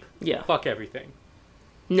keep? Yeah. Fuck everything.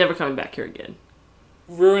 Never coming back here again.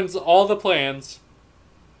 Ruins all the plans.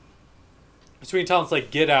 Sweeney Todd's like,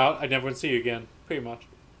 get out. I never want to see you again. Pretty much.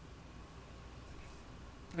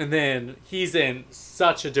 And then he's in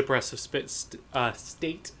such a depressive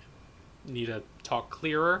state. Need to talk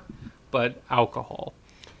clearer. But alcohol.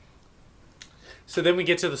 So then we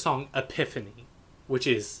get to the song Epiphany, which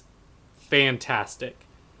is fantastic.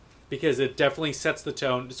 Because it definitely sets the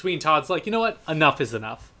tone. Sweeney Todd's like, you know what? Enough is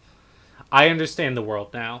enough. I understand the world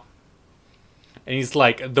now. And he's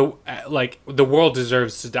like, the world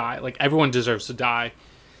deserves to die. Like, everyone deserves to die.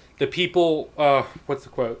 The people, what's the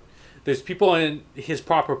quote? There's people in his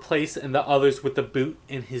proper place and the others with the boot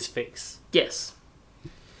in his face. Yes.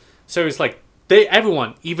 So he's like,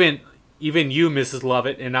 everyone, even you, Mrs.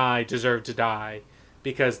 Lovett, and I deserve to die.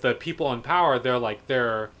 Because the people in power,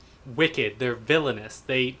 they're wicked, they're villainous,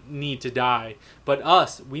 they need to die. But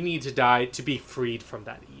us, we need to die to be freed from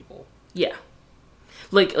that evil. Yeah.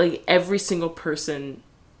 Like every single person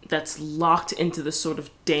that's locked into this sort of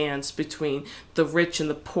dance between the rich and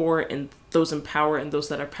the poor and those in power and those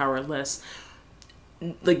that are powerless.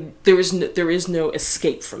 Like, there is no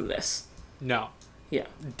escape from this. No. Yeah.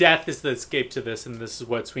 Death is the escape to this, and this is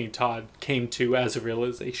what Sweeney Todd came to as a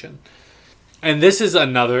realization. And this is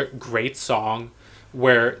another great song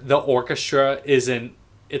where the orchestra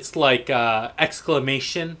it's like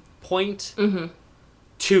exclamation point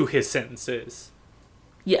to his sentences.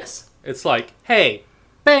 Yes. It's like, hey,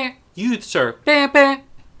 bah, you sir, bah, bah.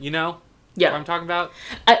 You know? Yeah. What I'm talking about?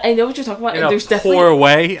 I know what you're talking about. In and there's a definitely poor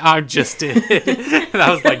way, I just did. That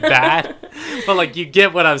was like bad. But like, you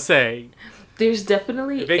get what I'm saying. There's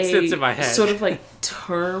definitely it makes sense in my head. Sort of like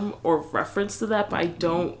term or reference to that, but I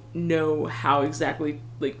don't know how exactly,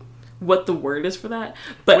 like, what the word is for that.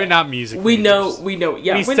 But we're not music we majors. know.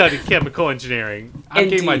 Yeah, we studied chemical engineering. I'm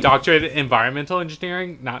getting my Indeed. doctorate in environmental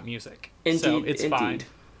engineering, not music. Indeed, so it's indeed. fine.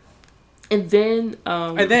 And then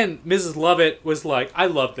Mrs. Lovett was like, I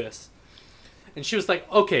love this. And she was like,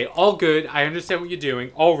 okay, all good. I understand what you're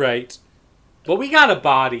doing. All right. But we got a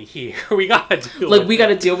body here. We got to deal with we got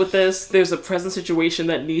to deal with this. There's a present situation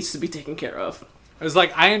that needs to be taken care of. I was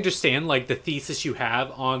like, I understand, like, the thesis you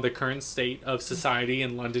have on the current state of society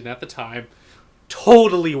in London at the time.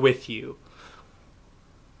 Totally with you.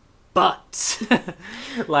 But,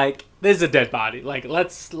 like, there's a dead body. Like,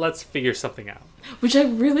 let's figure something out. Which I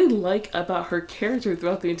really like about her character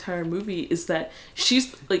throughout the entire movie is that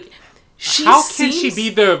she's, like... How can she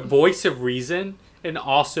be the voice of reason and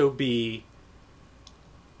also be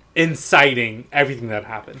inciting everything that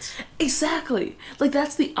happens? Exactly. Like,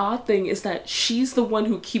 that's the odd thing, is that she's the one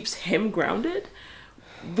who keeps him grounded,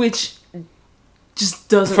 which just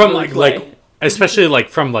doesn't from really like especially like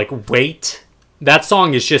from like Wait. That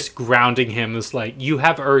song is just grounding him. It's like, you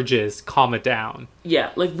have urges, calm it down.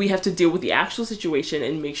 Yeah, like, we have to deal with the actual situation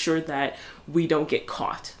and make sure that we don't get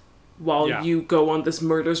caught while you go on this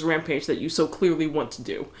murderous rampage that you so clearly want to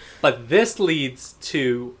do. But this leads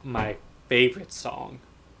to my favorite song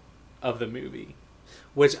of the movie,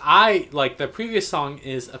 which I like. The previous song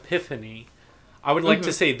is Epiphany. I would like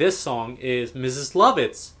to say this song is Mrs.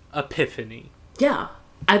 Lovett's Epiphany. Yeah,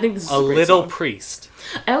 I think this is a great little song. priest.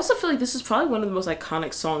 I also feel like this is probably one of the most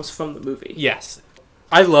iconic songs from the movie. Yes,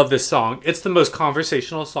 I love this song. It's the most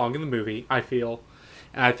conversational song in the movie, I feel,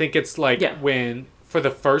 and I think it's like when, for the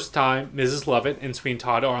first time, Mrs. Lovett and Sweeney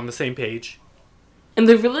Todd are on the same page. And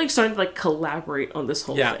they're really, like, starting to, like, collaborate on this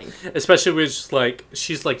whole thing. Especially with just, like,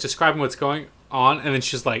 she's, like, describing what's going on, and then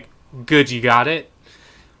she's like, good, you got it.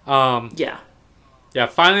 Yeah,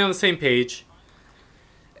 finally on the same page.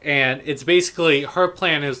 And it's basically, her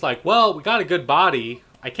plan is like, well, we got a good body.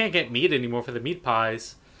 I can't get meat anymore for the meat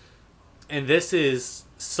pies. And this is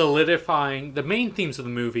solidifying the main themes of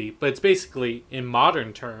the movie, but it's basically, in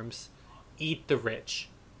modern terms, eat the rich.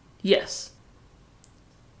 Yes.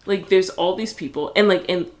 Like, there's all these people, and, like,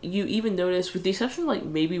 and you even notice, with the exception of, like,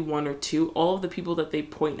 maybe one or two, all of the people that they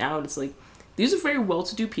point out, it's like, these are very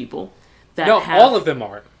well-to-do people that all of them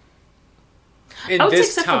are. In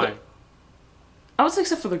this time. I would say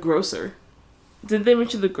except for the grocer. Did they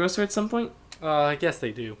mention the grocer at some point? I guess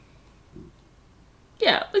they do.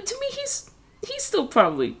 Yeah, like, to me, he's still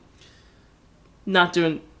probably not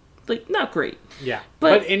doing, like, not great. Yeah.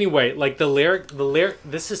 But anyway, like, the lyric,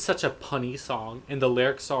 this is such a punny song, and the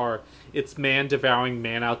lyrics are, it's man devouring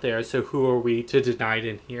man out there, so who are we to deny it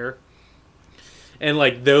in here? And,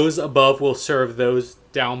 like, those above will serve those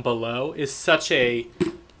down below is such a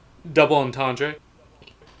double entendre.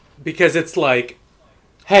 Because it's like,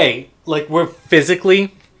 hey, like, we're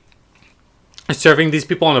physically serving these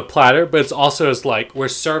people on a platter, but it's also as like, we're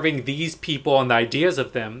serving these people and the ideas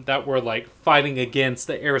of them that we're, like, fighting against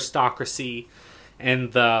the aristocracy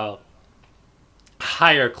and the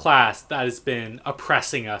higher class that has been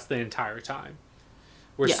oppressing us the entire time.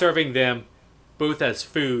 We're serving them both as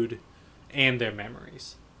food and their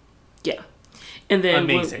memories. Yeah. And then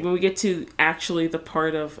when we get to actually the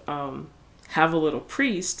part of have a little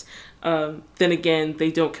priest, then again, they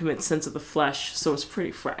don't commit sins of the flesh, so it's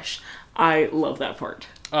pretty fresh. I love that part.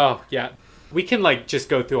 Oh, yeah. We can, like, just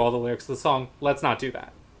go through all the lyrics of the song. Let's not do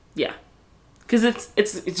that. Yeah. Because it's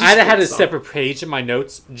just I had a separate page in my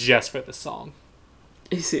notes just for the song.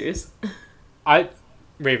 Are you serious?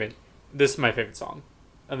 Raven, this is my favorite song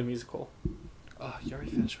of the musical. Oh, you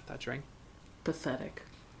already finished with that drink? Pathetic.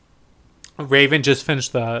 Raven just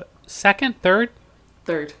finished the third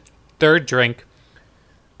drink.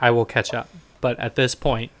 I will catch up. But at this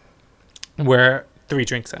point, we're 3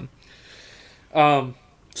 drinks in.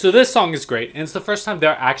 So this song is great, and it's the first time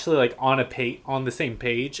they're actually, like, on the same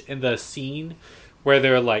page in the scene where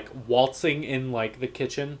they're, like, waltzing in, like, the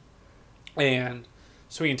kitchen, and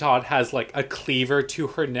Sweeney Todd has, like, a cleaver to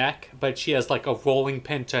her neck, but she has, like, a rolling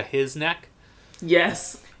pin to his neck.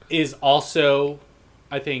 Yes. Is also,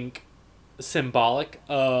 I think, symbolic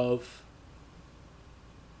of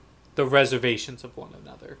the reservations of one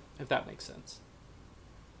another, if that makes sense.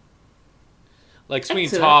 Like, Sweeney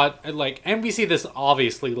Todd, like, and we see this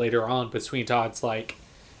obviously later on, but Sweeney Todd's, like,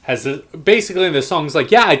 basically the song's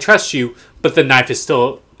like, yeah, I trust you, but the knife is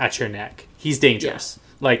still at your neck. He's dangerous.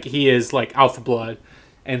 Yeah. Like, he is, like, out for blood.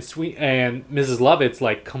 And Mrs. Lovett's,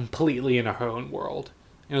 like, completely in her own world.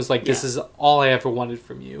 And it was like, this is all I ever wanted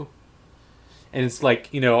from you. And it's like,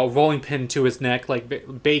 you know, a rolling pin to his neck,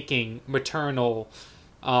 like, baking, maternal,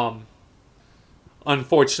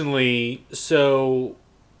 unfortunately, so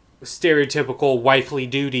stereotypical wifely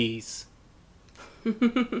duties.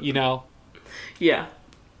 You know? Yeah.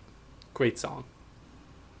 Great song.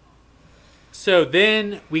 So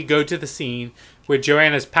then we go to the scene where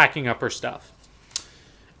Joanna's packing up her stuff.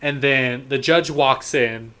 And then the judge walks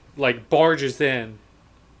in, like barges in.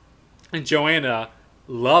 And Joanna,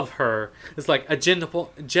 love her, is like, a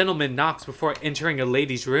gentleman knocks before entering a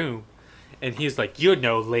lady's room. And he's like, you're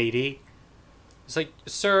no lady. It's like,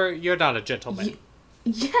 sir, you're not a gentleman.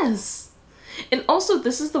 Yes. And also,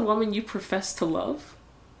 this is the woman you profess to love.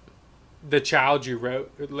 The child you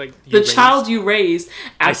wrote, like child you raised.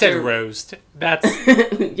 After... I said roast. That's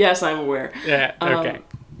yes, I'm aware. Yeah. Okay.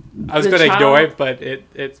 I was going to ignore it, but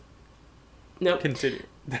it's nope. Continue.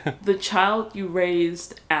 The child you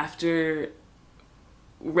raised after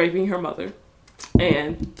raping her mother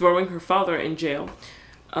and throwing her father in jail,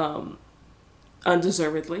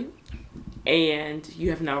 undeservedly, and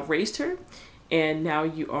you have now raised her, and now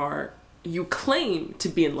you claim to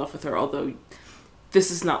be in love with her, although this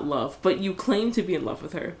is not love, but you claim to be in love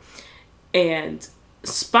with her, and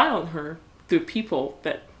spy on her through people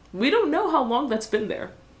that we don't know how long that's been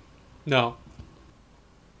there. No.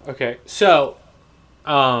 Okay, so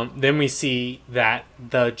then we see that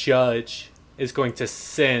the judge is going to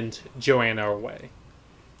send Joanna away.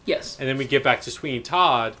 Yes. And then we get back to Sweeney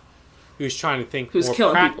Todd, who's trying to think who's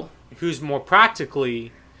killing people. Who's more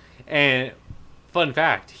practically, and fun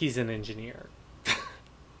fact, he's an engineer.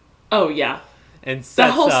 Oh yeah. And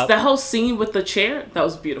sets up that whole scene with the chair, that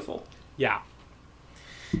was beautiful. Yeah.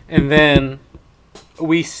 And then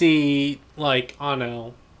we see, like, I don't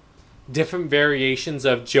know, different variations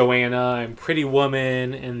of Joanna and Pretty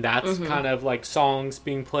Woman, and that's kind of like songs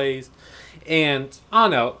being played. And I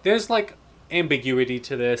don't know, there's like ambiguity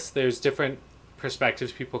to this. There's different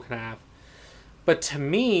perspectives people can have. But to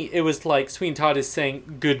me, it was like Sweeney Todd is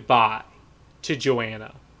saying goodbye to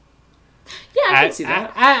Joanna. Yeah, I can see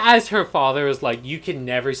that. As her father is like, you can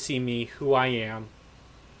never see me who I am.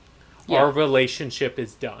 Yeah. Our relationship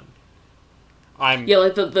is done. I'm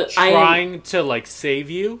trying to like save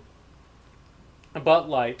you, but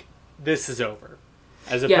like this is over.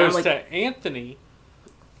 As opposed to Anthony,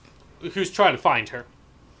 who's trying to find her.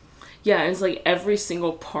 Yeah, it's like every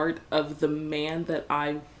single part of the man that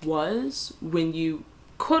I was when you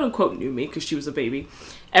quote unquote knew me, because she was a baby.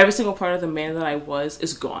 Every single part of the man that I was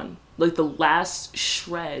is gone. Like the last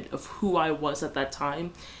shred of who I was at that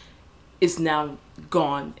time is now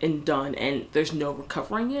gone and done, and there's no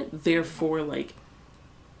recovering it. Therefore, like,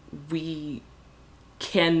 we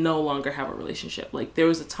can no longer have a relationship. Like, there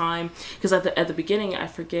was a time, because at the beginning, I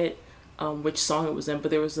forget which song it was in, but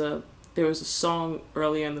there was a song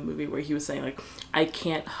earlier in the movie where he was saying, like, I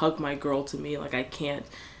can't hug my girl to me, like, I can't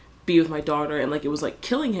be with my daughter, and like it was like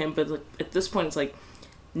killing him. But like, at this point, it's like,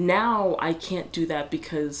 now I can't do that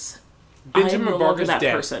because Benjamin I'm no Barker's longer that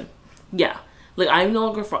dead. person. Yeah. Like, I'm no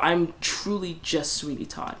longer I'm truly just Sweeney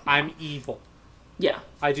Todd. I'm evil. Yeah.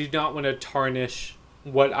 I do not want to tarnish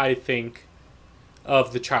what I think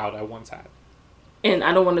of the child I once had. And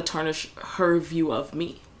I don't want to tarnish her view of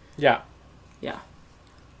me. Yeah. Yeah.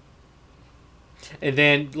 And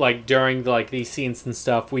then, like, during, like, these scenes and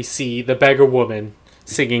stuff, we see the beggar woman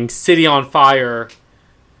singing City on Fire,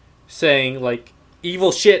 saying, like,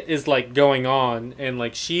 evil shit is, like, going on. And,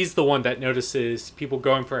 like, she's the one that notices people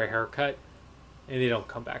going for a haircut, and they don't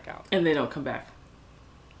come back out. And they don't come back.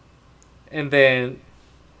 And then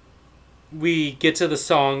we get to the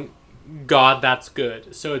song, God, That's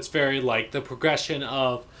Good. So it's very, like, the progression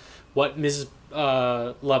of what Mrs.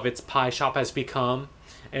 Lovett's pie shop has become.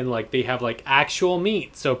 And, like, they have, like, actual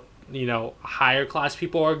meat. So, you know, higher class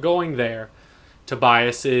people are going there.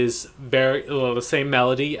 Tobias is the same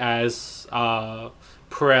melody as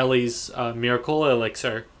Pirelli's Miracle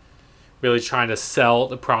Elixir. Really trying to sell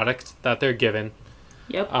the product that they're given.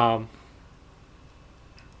 Yep.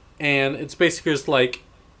 And it's basically just, like,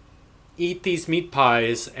 eat these meat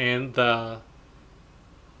pies. And the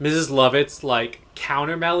Mrs. Lovett's, like,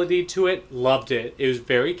 counter melody to it, loved it. It was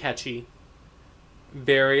very catchy.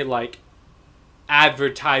 Very, like,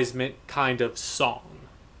 advertisement kind of song.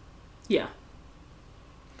 Yeah.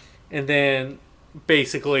 And then,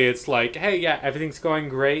 basically, it's like, hey, yeah, everything's going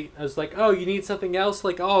great. I was like, oh, you need something else?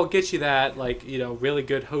 Like, oh, I'll get you that. Like, you know, really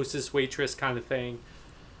good hostess, waitress kind of thing.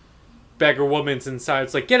 Beggar woman's inside.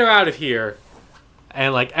 It's like, get her out of here.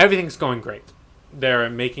 And, like, everything's going great. They're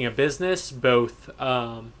making a business, both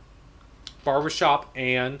barbershop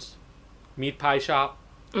and meat pie shop.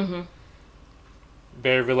 Mm-hmm.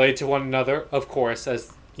 Very related to one another, of course,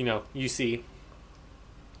 as, you know, you see.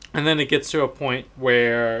 And then it gets to a point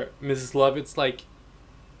where Mrs. Lovett's, like,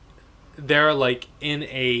 they're, like, in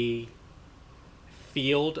a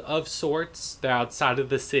field of sorts. They're outside of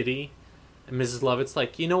the city. And Mrs. Lovett's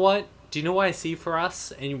like, you know what? Do you know what I see for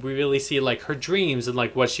us? And we really see, like, her dreams and,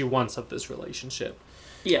 like, what she wants of this relationship.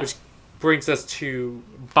 Yeah. Which brings us to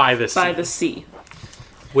By the Sea. By the Sea.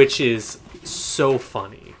 Which is so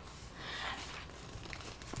funny.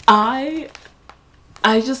 I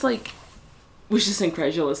just, like, was just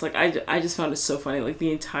incredulous. Like, I just found it so funny. Like,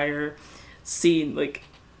 the entire scene, like,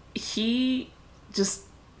 he just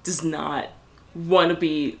does not want to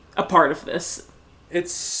be a part of this.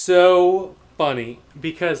 It's so funny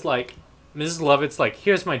because, like, Mrs. Lovett's like,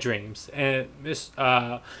 here's my dreams. And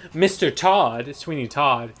Mr. Todd, Sweeney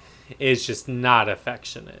Todd, is just not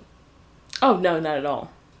affectionate. Oh, no, not at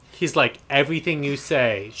all. He's like, everything you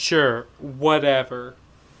say, sure, whatever.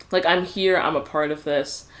 Like, I'm here, I'm a part of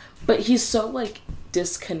this. But he's so, like,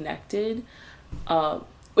 disconnected,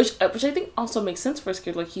 which I think also makes sense for a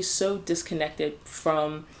kid. Like, he's so disconnected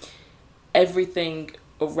from everything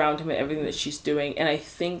around him and everything that she's doing. And I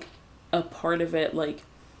think a part of it, like,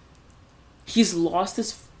 he's lost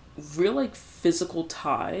his real, like, physical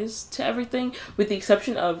ties to everything, with the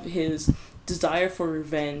exception of his desire for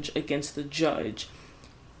revenge against the judge.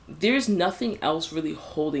 There's nothing else really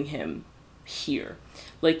holding him here.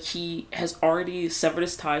 Like, he has already severed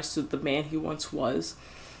his ties to the man he once was.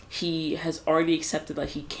 He has already accepted that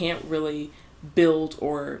he can't really build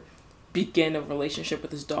or begin a relationship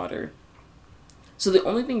with his daughter. So the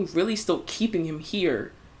only thing really still keeping him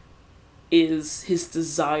here is his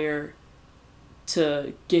desire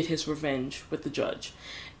to get his revenge with the judge.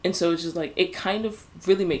 And so it's just like, it kind of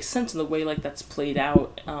really makes sense in the way, like, that's played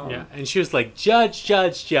out. Yeah, and she was like, Judge,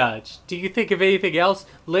 do you think of anything else?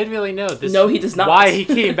 Literally, no. No, he does not. Why he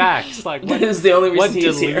came back. It's like, that is the only reason what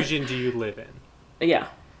he's here. delusion do you live in? Yeah.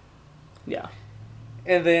 Yeah.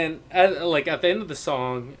 And then, at the end of the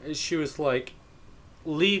song, she was like,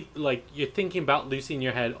 you're thinking about Lucy in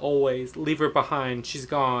your head always. Leave her behind. She's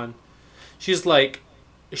gone. She's like,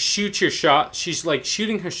 shoot your shot. She's like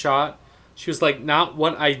shooting her shot. She was like, not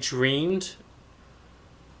what I dreamed.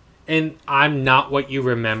 And I'm not what you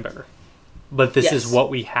remember. But this is what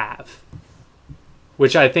we have.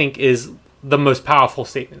 Which I think is the most powerful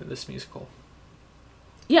statement in this musical.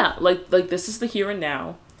 Yeah, like this is the here and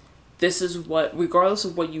now. This is what, regardless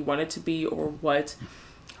of what you want it to be or what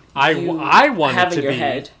I want have it in to your be.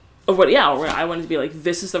 head. Or what, yeah, or I want it to be like,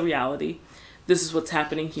 this is the reality. This is what's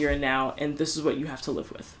happening here and now, and this is what you have to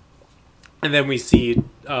live with. And then we see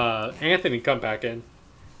Anthony come back in.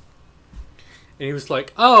 And he was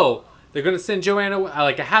like, oh, they're going to send Joanna.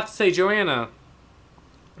 Like, I have to say Joanna.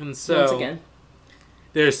 And so once again,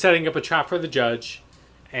 they're setting up a trap for the judge.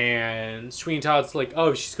 And Sweeney Todd's like,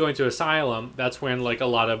 oh, she's going to asylum. That's when, like, a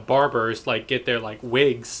lot of barbers, like, get their, like,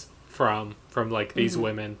 wigs from like, these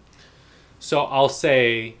women. So I'll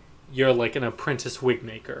say you're, like, an apprentice wig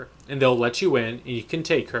maker. And they'll let you in, and you can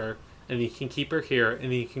take her. And you can keep her here,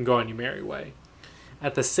 and then you can go on your merry way.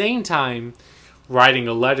 At the same time, writing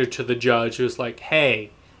a letter to the judge who's like,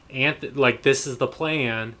 hey, this is the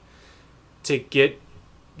plan to get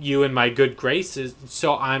you in my good graces,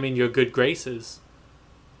 so I'm in your good graces.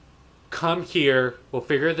 Come here, we'll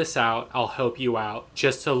figure this out, I'll help you out,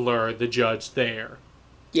 just to lure the judge there.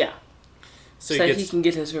 Yeah. So that he can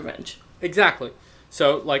get his revenge. Exactly.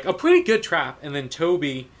 So, like, a pretty good trap, and then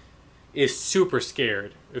Toby is super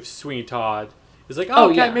scared of Sweeney Todd. He's like,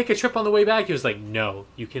 can I make a trip on the way back? He was like, no,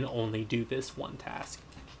 you can only do this one task.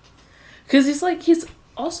 Because he's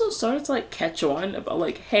also started to, like, catch on about,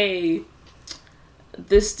 like, hey,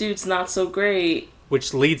 this dude's not so great.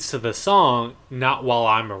 Which leads to the song, Not While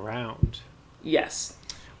I'm Around. Yes.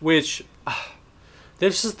 Which,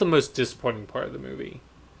 this is the most disappointing part of the movie.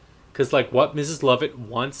 Because, like, what Mrs. Lovett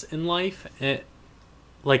wants in life,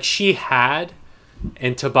 she had...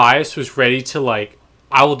 And Tobias was ready to, like,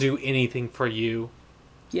 I will do anything for you.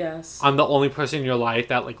 Yes. I'm the only person in your life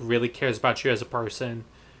that, like, really cares about you as a person.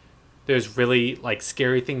 There's really, like,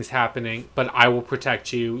 scary things happening, but I will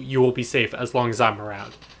protect you. You will be safe as long as I'm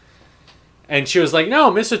around. And she was like,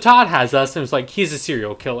 no, Mr. Todd has us. And it was like, he's a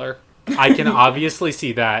serial killer. I can obviously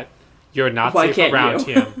see that. You're not safe around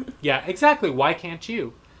him. Yeah, exactly. Why can't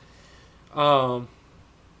you?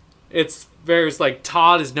 It's like,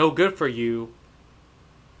 Todd is no good for you.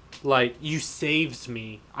 Like, you saved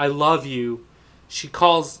me. I love you. He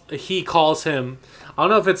calls him, I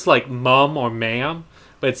don't know if it's like mom or ma'am,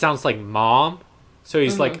 but it sounds like mom. So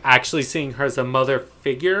he's like actually seeing her as a mother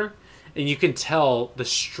figure. And you can tell the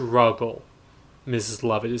struggle Mrs.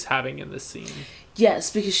 Lovett is having in this scene.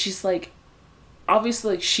 Yes, because she's like,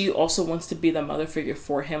 obviously, like, she also wants to be the mother figure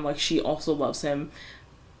for him. Like, she also loves him,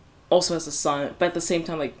 also has a son. But at the same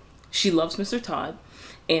time, like, she loves Mr. Todd.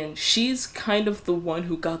 And she's kind of the one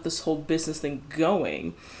who got this whole business thing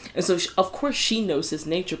going. And so, of course, she knows his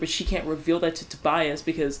nature, but she can't reveal that to Tobias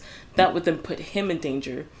because that would then put him in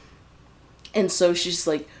danger. And so she's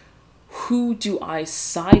like, who do I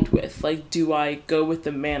side with? Like, do I go with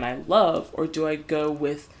the man I love, or do I go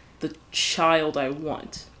with the child I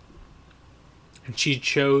want? And she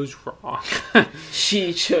chose wrong.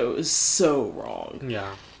 She chose so wrong.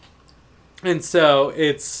 Yeah. And so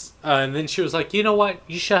it's, and then she was like, you know what?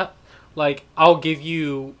 You should, like, I'll give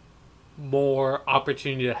you more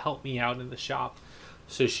opportunity to help me out in the shop.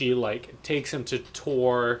 So she, like, takes him to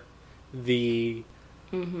tour the,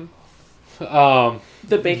 the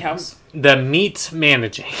bakehouse. The meat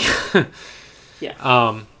managing.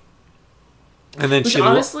 Yeah. And then Which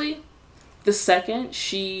honestly, the second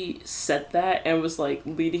she said that and was, like,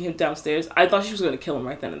 leading him downstairs, I thought she was going to kill him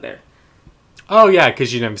right then and there. Oh, yeah,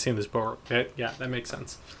 because you've never seen this before. Yeah, that makes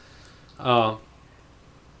sense. So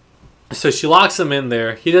she locks him in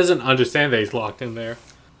there. He doesn't understand that he's locked in there.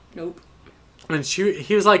 Nope. And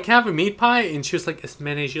he was like, can I have a meat pie? And she was like, as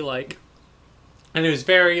many as you like. And it was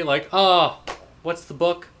very like, oh, what's the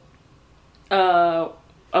book? Of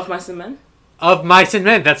Mice and Men? Of Mice and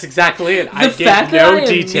Men. That's exactly it. I gave no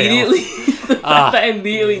details. The fact that I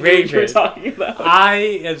immediately knew what you were talking about. I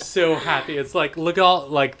am so happy. It's like,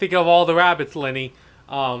 think of all the rabbits, Lenny.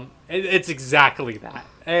 It's exactly that.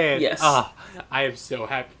 And, yes. I am so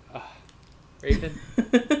happy. Raven.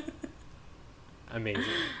 Amazing.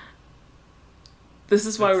 This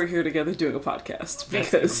is why we're here together doing a podcast.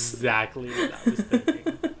 Because that's exactly what I was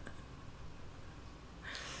thinking.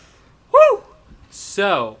 Woo!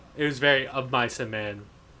 So, it was very Of Mice and Men.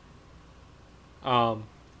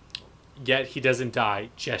 Yet he doesn't die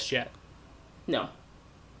just yet. No.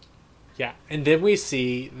 Yeah. And then we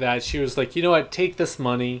see that she was like, you know what, take this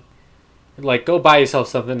money. Like, go buy yourself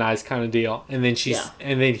something nice kind of deal. And then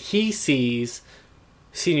and then he sees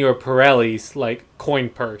Signor Pirelli's, like, coin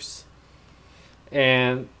purse.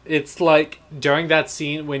 And it's like, during that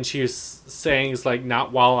scene when she was saying, it's like,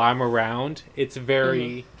 not while I'm around, it's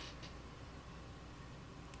very...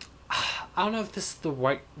 I don't know if this is the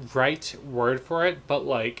right word for it, but,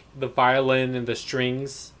 like, the violin and the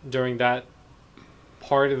strings during that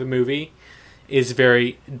part of the movie is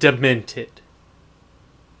very demented.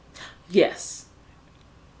 Yes.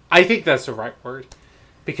 I think that's the right word.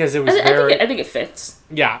 Because it was I think it fits.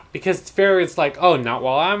 Yeah, because it's like, oh, not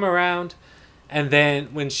while I'm around. And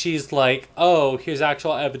then when she's like, oh, here's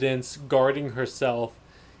actual evidence guarding herself,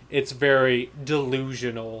 it's very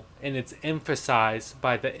delusional, and it's emphasized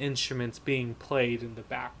by the instruments being played in the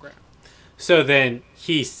background. So then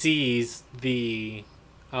he sees the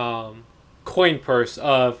coin purse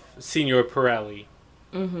of Signor Pirelli.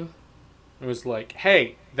 Mm-hmm. It was like,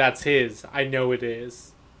 hey, that's his. I know it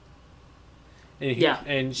is. And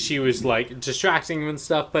and she was, like, distracting him and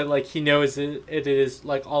stuff, but, like, he knows it is,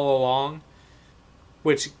 like, all along.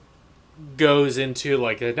 Which goes into,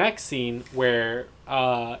 like, the next scene where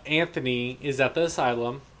Anthony is at the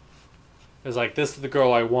asylum. It's like, this is the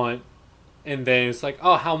girl I want. And then it's like,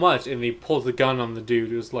 oh, how much? And he pulls the gun on the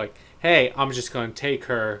dude. It was like, hey, I'm just going to take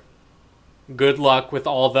her. Good luck with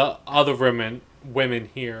all the other women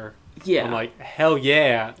here. Yeah. I'm like, hell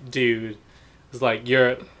yeah, dude. It's like,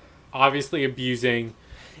 you're obviously abusing.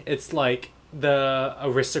 It's like the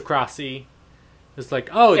aristocracy. It's like,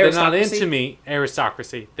 oh, they're not into me.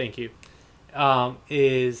 Aristocracy, thank you.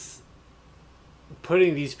 Is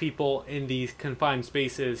putting these people in these confined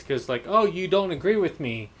spaces because, like, oh, you don't agree with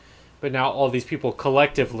me. But now all these people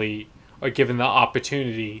collectively are given the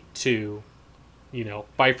opportunity to, you know,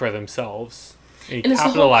 fight for themselves. And he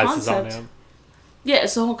capitalizes on them. Yeah,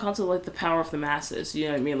 it's the whole concept of, like, the power of the masses. You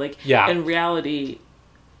know what I mean? Like, in reality,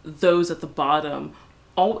 those at the bottom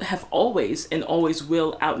have always and always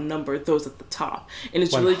will outnumber those at the top. And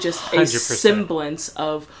it's 100%. Really just a semblance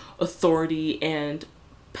of authority and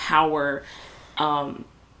power and,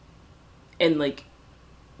 like,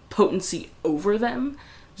 potency over them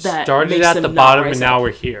that started at the bottom and now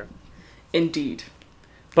we're here. Indeed.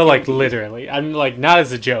 But, like, literally. I mean, like, not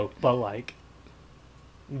as a joke, but, like,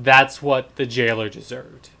 that's what the jailer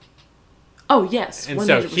deserved. Oh, yes. 100%. And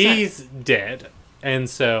so he's dead. And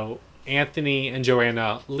so Anthony and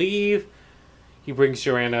Joanna leave. He brings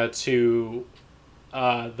Joanna to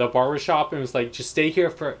the barbershop and was like, just stay here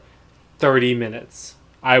for 30 minutes.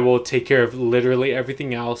 I will take care of literally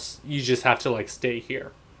everything else. You just have to, like, stay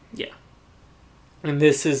here. Yeah. And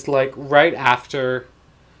this is, like, right after.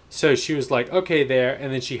 So she was like, okay, there.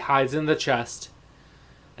 And then she hides in the chest.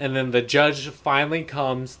 And then the judge finally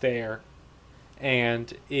comes there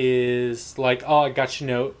and is like, oh, I got your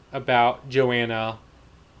note about Joanna.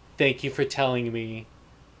 Thank you for telling me.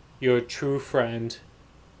 You're a true friend.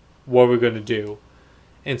 What are we going to do?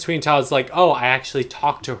 And Sweeney Todd's like, oh, I actually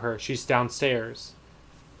talked to her. She's downstairs.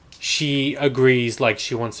 She agrees, like,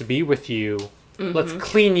 she wants to be with you. Mm-hmm. Let's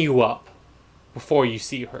clean you up before you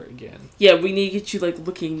see her again. Yeah, we need to get you, like,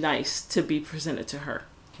 looking nice to be presented to her.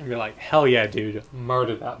 And be like, hell yeah, dude.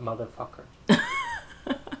 Murder that motherfucker.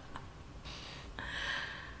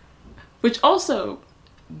 Which also,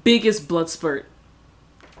 biggest blood spurt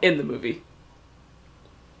in the movie.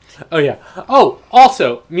 Oh, yeah. Oh,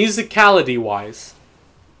 also, musicality-wise,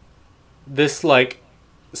 this, like,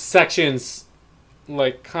 section's,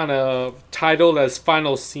 like, kind of titled as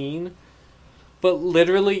Final Scene, but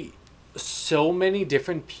literally so many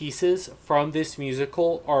different pieces from this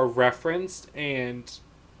musical are referenced and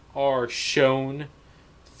are shown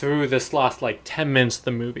through this last, like, 10 minutes of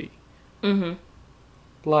the movie. Mm-hmm.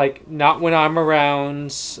 Like, Not When I'm Around,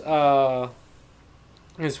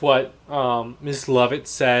 is what Ms. Lovett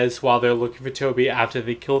says while they're looking for Toby after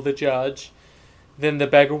they kill the judge. Then the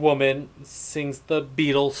beggar woman sings the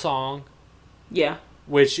Beatles song. Yeah.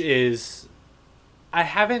 Which is... I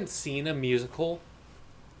haven't seen a musical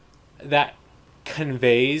that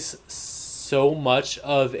conveys so much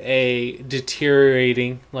of a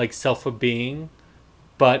deteriorating, like, self-of-being,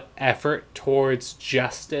 but effort towards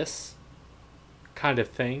justice kind of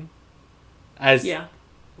thing. As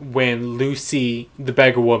when Lucy, the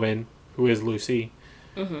beggar woman, who is Lucy,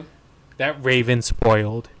 that Raven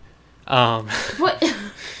spoiled. What?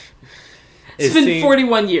 It's been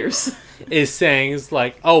 41 years. Is saying, it's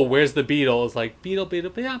like, oh, where's the Beatles? Like, Beetle,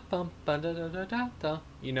 Beetle, Beetle, bum, da da da da da,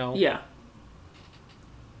 you know? Yeah.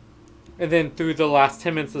 And then through the last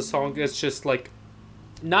 10 minutes of the song, it's just, like,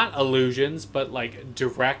 not allusions, but, like,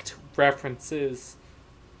 direct references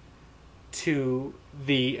to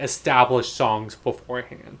the established songs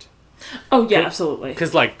beforehand. Oh, yeah, absolutely.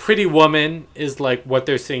 Because, like, Pretty Woman is, like, what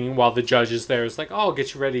they're singing while the judge is there. It's like, oh, I'll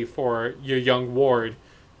get you ready for your young ward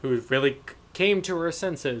who really came to her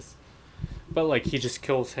senses. But, like, he just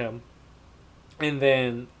kills him. And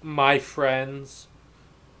then My Friends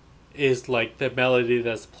is, like, the melody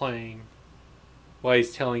that's playing while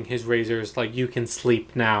he's telling his razors, like, you can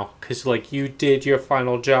sleep now. Because, like, you did your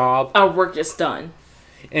final job. Our work is done.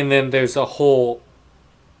 And then there's a whole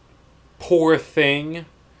poor thing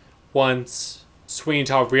once Sweeney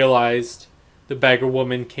Todd realized the beggar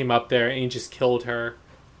woman came up there and he just killed her.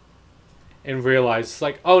 And realized,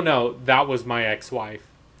 like, oh no, that was my ex-wife.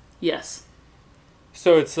 Yes.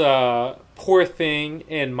 So it's Poor Thing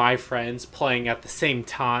and My Friends playing at the same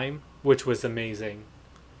time, which was amazing.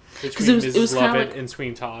 Between Mrs. Lovett like, and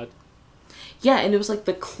Sweeney Todd. Yeah, and it was like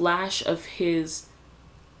the clash of his...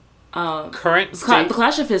 current state. The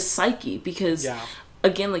clash of his psyche, because... Yeah.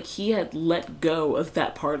 Again, like, he had let go of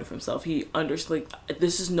that part of himself. He understood, like,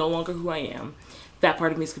 this is no longer who I am. That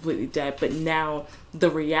part of me is completely dead. But now, the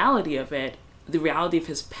reality of it, the reality of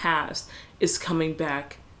his past, is coming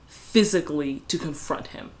back physically to confront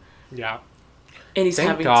him. Yeah. And he's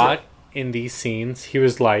Thank God, in these scenes, he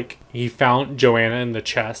was like, he found Joanna in the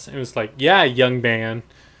chest, and was like, yeah, young man.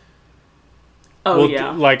 Oh, yeah.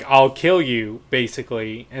 Like, I'll kill you,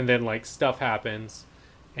 basically. And then, like, stuff happens.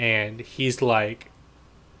 And he's like,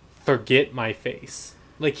 forget my face.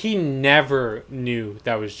 Like, he never knew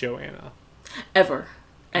that was Joanna. Ever.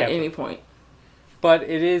 At any point. But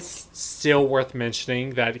it is still worth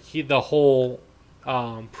mentioning that the whole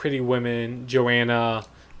Pretty Women, Joanna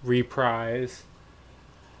reprise,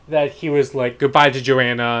 that he was like, goodbye to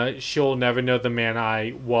Joanna, she'll never know the man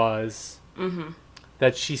I was. Mm-hmm.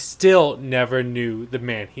 That she still never knew the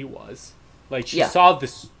man he was. Like, she saw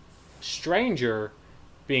this stranger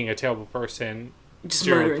being a terrible person, just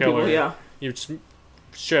murdering people, yeah. You're just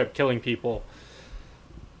straight up killing people.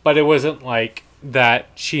 But it wasn't like that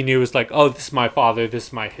she knew, it was like, oh, this is my father, this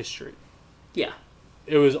is my history. Yeah.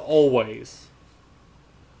 It was always,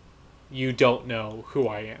 you don't know who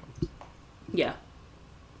I am. Yeah.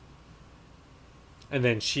 And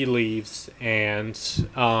then she leaves, and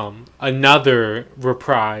another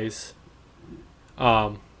reprise,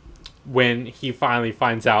 when he finally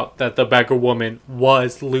finds out that the beggar woman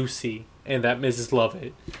was Lucy, and that Mrs.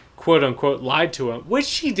 Lovett, quote unquote, lied to him, which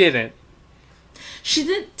she didn't. She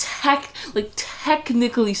didn't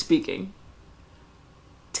technically speaking.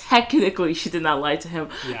 Technically, she did not lie to him.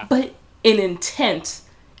 Yeah. But in intent,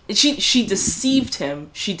 she deceived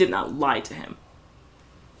him. She did not lie to him.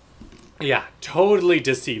 Yeah, totally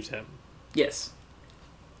deceived him. Yes.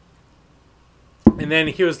 And then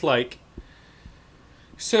he was like,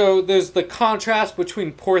 so there's the contrast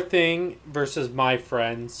between Poor Thing versus My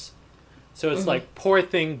Friends. So it's like Poor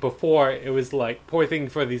Thing before, it was like Poor Thing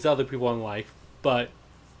for these other people in life. But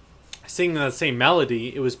singing the same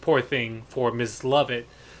melody, it was Poor Thing for Mrs. Lovett.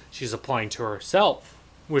 She's applying to herself,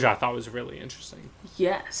 which I thought was really interesting.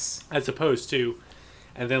 Yes. As opposed to,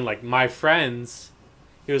 and then like My Friends,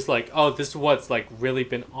 he was like, oh, this is what's like really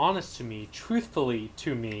been honest to me, truthfully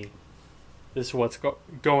to me. This is what's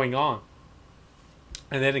going on.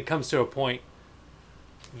 And then it comes to a point,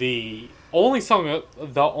 the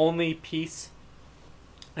only piece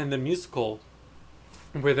in the musical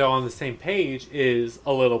where they're on the same page is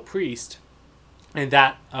A Little Priest. And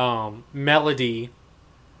that melody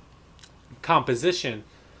composition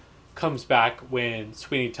comes back when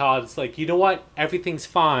Sweeney Todd's like, you know what? Everything's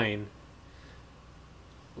fine.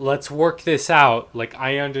 Let's work this out. Like,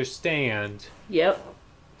 I understand. Yep.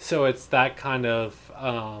 So it's that kind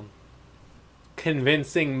of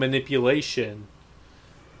convincing manipulation,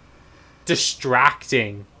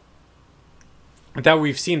 distracting, that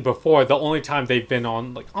we've seen before. The only time they've been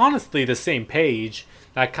on, like, honestly, the same page,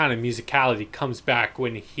 that kind of musicality comes back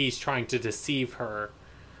when he's trying to deceive her.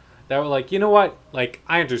 That we're like, you know what? Like,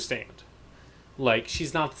 I understand. Like,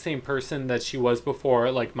 she's not the same person that she was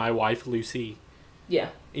before. Like, my wife, Lucy. Yeah.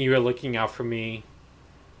 You were looking out for me.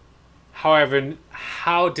 However,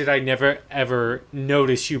 how did I never, ever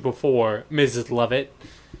notice you before, Mrs. Lovett?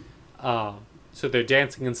 So they're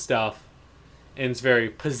dancing and stuff. And it's very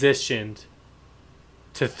positioned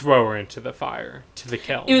to throw her into the fire, to the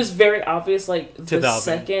kiln. It was very obvious, like, the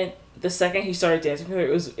oven. second he started dancing with her,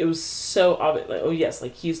 it was so obvious, like, oh yes,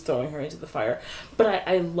 like, he's throwing her into the fire. But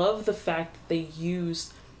I love the fact that they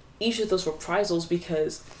used each of those reprisals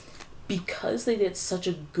because they did such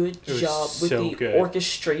a good job with the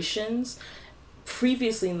orchestrations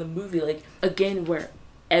previously in the movie, like, again, where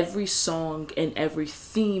every song and every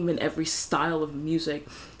theme and every style of music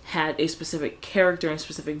had a specific character and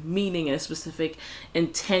specific meaning and a specific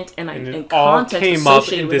intent and context came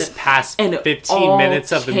up in this past 15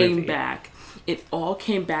 minutes of the movie. It all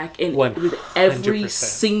came back, and 100%.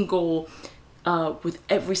 with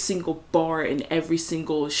every single bar and every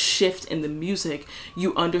single shift in the music,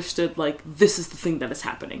 you understood, like, this is the thing that is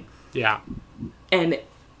happening. Yeah. And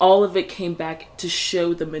all of it came back to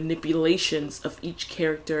show the manipulations of each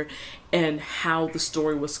character and how the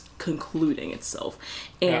story was concluding itself.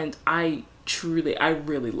 And I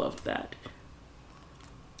really loved that.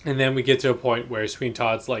 And then we get to a point where Sweeney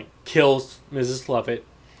Todd's like kills Mrs. Lovett.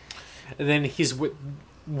 And then he's with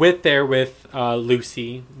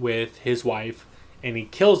Lucy, with his wife, and he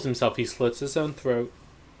kills himself. He slits his own throat.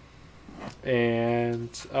 And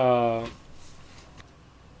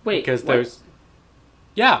wait, because what?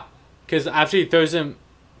 Because after he throws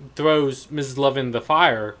Mrs. Lovett in the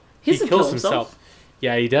fire, he kills himself.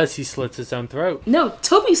 Yeah, he does. He slits his own throat. No,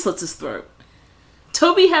 Toby slits his throat.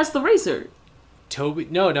 Toby has the razor.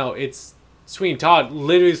 No, it's Sweeney Todd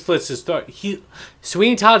literally slits his throat.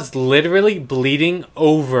 Sweeney Todd's literally bleeding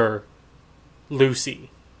over Lucy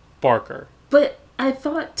Barker. But I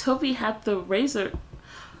thought Toby had the razor.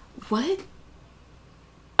 What?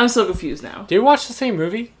 I'm so confused now. Did you watch the same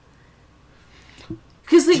movie?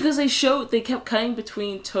 Because they kept cutting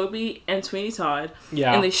between Toby and Sweeney Todd.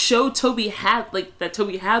 Yeah. And they showed Toby had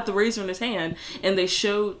the razor in his hand, and they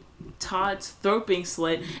showed Todd's throat being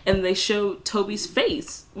slit, and they showed Toby's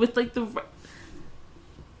face with, like, the...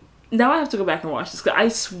 Now I have to go back and watch this, because I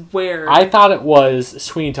swear... I thought it was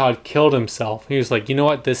Sweeney Todd killed himself. He was like, you know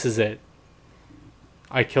what? This is it.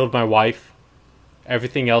 I killed my wife.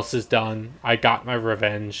 Everything else is done. I got my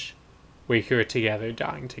revenge. We're here together,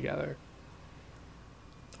 dying together.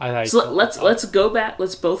 So let's go back.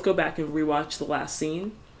 Let's both go back and rewatch the last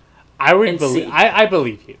scene. I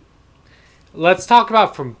believe you. Let's talk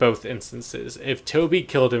about from both instances. If Toby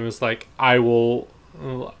killed him, it's like, I will.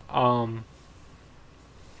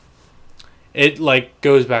 It like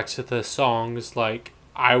goes back to the songs, like,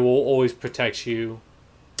 I will always protect you.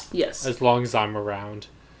 Yes. As long as I'm around.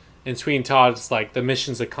 And Sweeney Todd's like, the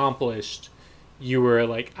mission's accomplished. You were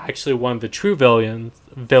like actually one of the true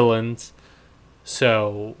villains.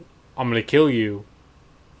 So, I'm going to kill you.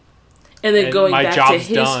 And then going back to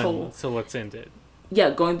his whole... So let's end it. Yeah,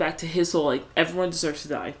 going back to his whole, like, everyone deserves to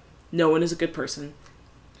die. No one is a good person.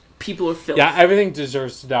 People are filth. Yeah, everything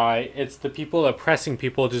deserves to die. It's the people oppressing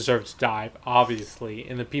people deserve to die, obviously.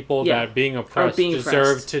 And the people that are being oppressed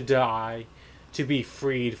deserve to die to be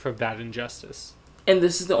freed from that injustice. And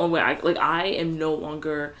this is the only way I am no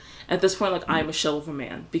longer... At this point, like, I am a shell of a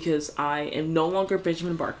man because I am no longer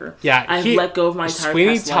Benjamin Barker. Yeah, I've let go of my entire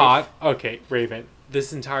Sweeney past Todd. life. Okay, Raven.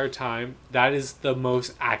 This entire time, that is the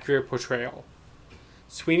most accurate portrayal.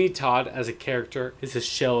 Sweeney Todd as a character is a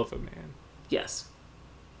shell of a man. Yes.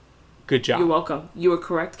 Good job. You're welcome. You were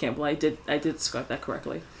correct, Campbell. I did describe that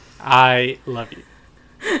correctly. I love you.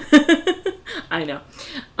 I know.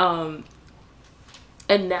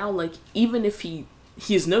 And now, like, even if he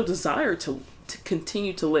has no desire to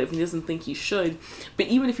continue to live, he doesn't think he should, but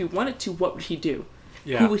even if he wanted to, what would he do?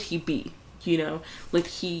 Yeah. Who would he be? You know? Like,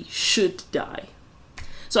 he should die.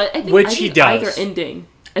 So I think, he does.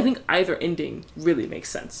 I think either ending really makes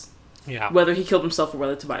sense. Yeah. Whether he killed himself or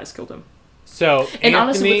whether Tobias killed him. So, And Anthony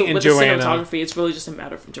honestly, with the Joanna cinematography, it's really just a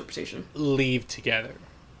matter of interpretation. leave together.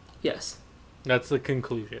 Yes. That's the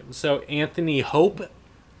conclusion. So, Anthony Hope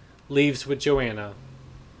leaves with Joanna.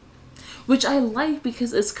 Which I like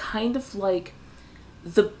because it's kind of like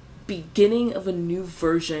the beginning of a new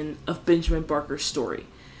version of Benjamin Barker's story.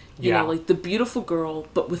 You know, like the beautiful girl,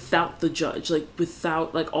 but without the judge. Like,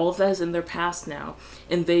 without, like, all of that is in their past now.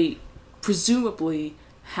 And they presumably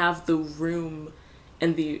have the room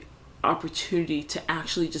and the opportunity to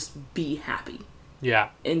actually just be happy. Yeah.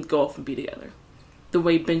 And go off and be together. The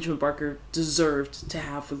way Benjamin Barker deserved to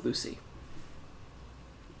have with Lucy.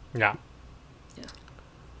 Yeah. Yeah.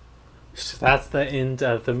 So that's the end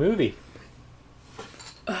of the movie.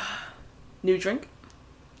 New drink?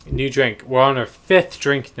 New drink. We're on our 5th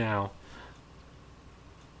drink now.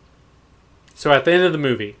 So at the end of the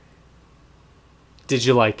movie, did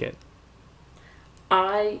you like it?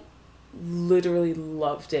 I literally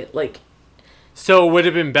loved it. Like, so it would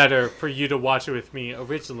have been better for you to watch it with me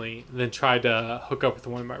originally than try to hook up with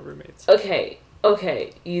one of my roommates. Okay,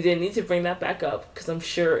 you didn't need to bring that back up because I'm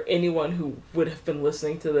sure anyone who would have been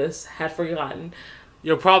listening to this had forgotten.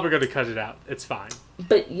 You're probably going to cut it out. It's fine.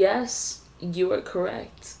 But yes, you are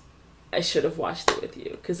correct. I should have watched it with you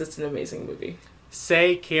because it's an amazing movie.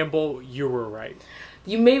 Say, Campbell, you were right.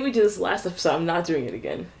 You made me do this last episode. I'm not doing it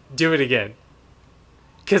again. Do it again.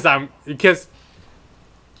 Because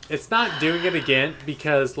it's not doing it again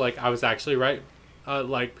because, like, I was actually right.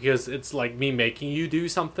 Because it's, like, me making you do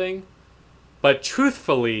something. But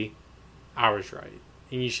truthfully, I was right.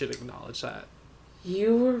 And you should acknowledge that.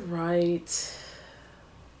 You were right.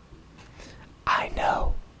 I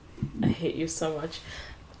know. I hate you so much.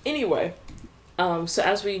 Anyway, so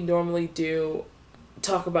as we normally do,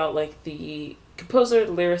 talk about, like, the composer,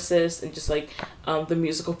 the lyricist, and just, like, the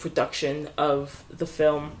musical production of the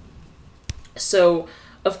film. So,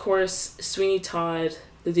 of course, Sweeney Todd,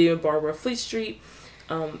 The Demon Barber of Fleet Street,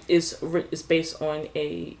 is based on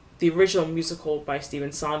the original musical by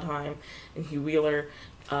Stephen Sondheim and Hugh Wheeler,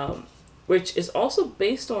 which is also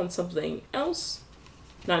based on something else.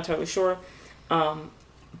 Not entirely sure.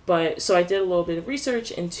 But so I did a little bit of research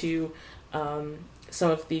into some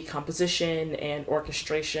of the composition and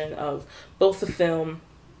orchestration of both the film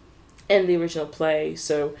and the original play.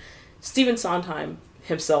 So Stephen Sondheim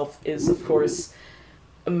himself is, of course,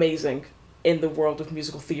 amazing in the world of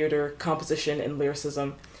musical theater, composition, and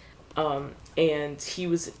lyricism. And he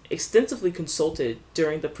was extensively consulted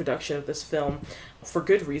during the production of this film for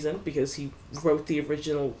good reason, because he wrote the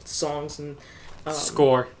original songs and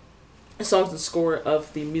score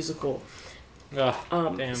of the musical.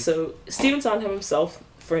 Damn. So Stephen Sondheim himself,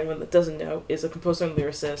 for anyone that doesn't know, is a composer and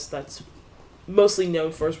lyricist that's mostly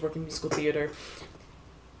known for his work in musical theater.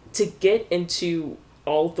 To get into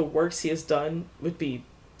all of the works he has done would be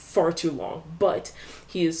far too long, but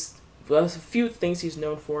a few things he's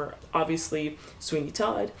known for, obviously Sweeney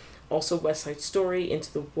Todd, also West Side Story,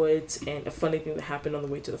 Into the Woods, and A Funny Thing That Happened on the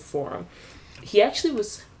Way to the Forum.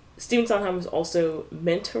 Stephen Sondheim was also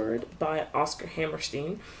mentored by Oscar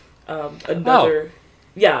Hammerstein, another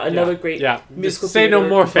great musical Say theater no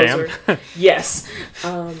more, composer. fam. Yes,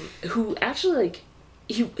 who actually, like,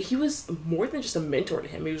 he was more than just a mentor to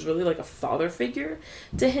him. He was really like a father figure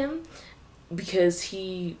to him, because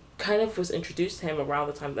he kind of was introduced to him around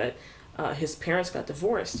the time that his parents got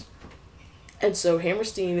divorced. And so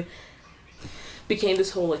Hammerstein became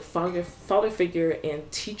this whole, like, father figure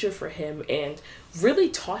and teacher for him, and really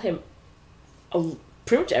taught him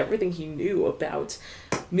pretty much everything he knew about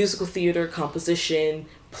musical theater, composition,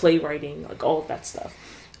 playwriting, like all of that stuff.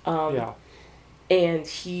 And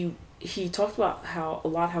he talked about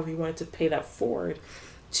how he wanted to pay that forward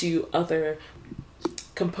to other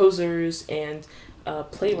composers and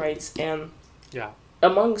playwrights, and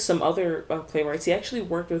among some other playwrights, he actually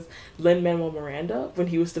worked with Lin-Manuel Miranda when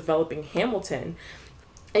he was developing Hamilton,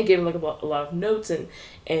 and gave him, like, a lot of notes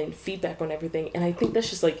and feedback on everything. And I think that's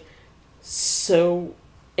just, like, so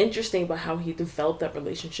interesting about how he developed that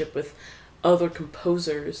relationship with other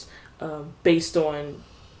composers, based on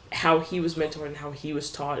how he was mentored and how he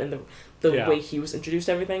was taught, and the way he was introduced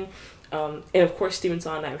to everything. And of course, Stephen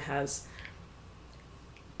Sondheim has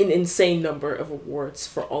an insane number of awards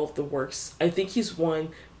for all of the works. I think he's won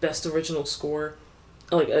Best Original Score,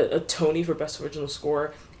 like a Tony for Best Original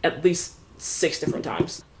Score, at least 6 different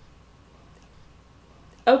times.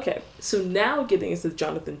 Okay, so now getting into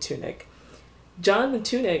Jonathan Tunick. Jonathan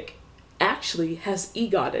Tunick actually has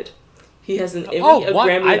EGOTed. He has an Emmy, a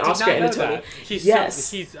Grammy, an Oscar, and a Tony. He's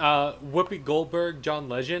Whoopi Goldberg, John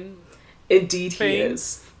Legend. Indeed, he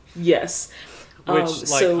is. Yes.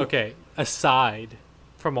 Which, okay, aside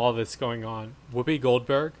from all this going on, Whoopi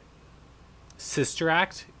Goldberg, Sister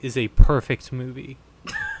Act is a perfect movie.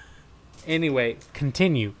 Anyway,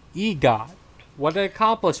 continue. EGOT. What an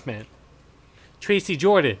accomplishment. Tracy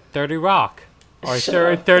Jordan, 30 Rock. Our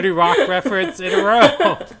third 30 Rock reference in a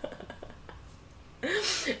row.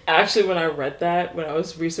 Actually, when I read that, when I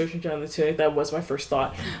was researching Jonathan Tunick, that was my first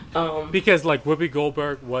thought. Because, Whoopi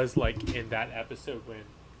Goldberg was, in that episode when...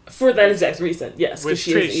 For that exact reason, yes. Which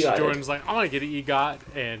Tracy Jordan's like, I want to get an EGOT,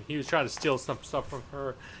 and he was trying to steal some stuff from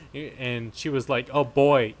her, and she was like, oh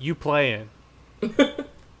boy, you playing.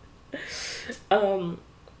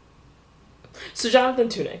 So Jonathan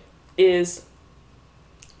Tunick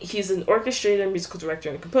he's an orchestrator, musical director,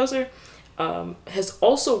 and composer. Has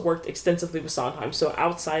also worked extensively with Sondheim. So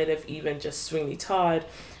outside of even just Sweeney Todd,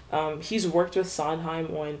 he's worked with Sondheim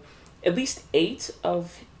on at least 8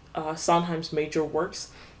 of Sondheim's major works,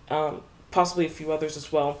 possibly a few others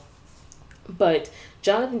as well. But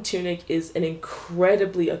Jonathan Tunick is an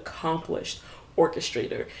incredibly accomplished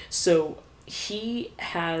orchestrator. So he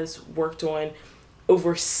has worked on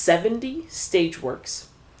over 70 stage works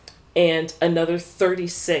and another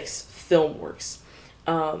 36 film works.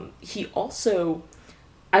 He also,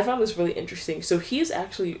 I found this really interesting. So he has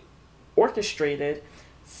actually orchestrated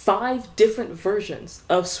 5 different versions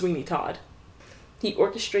of Sweeney Todd. He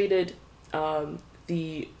orchestrated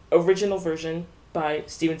the original version by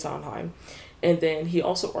Stephen Sondheim, and then he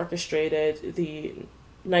also orchestrated the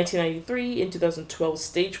 1993 and 2012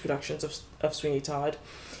 stage productions of Sweeney Todd,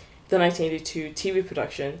 the 1982 TV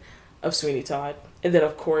production of Sweeney Todd, and then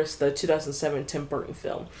of course the 2007 Tim Burton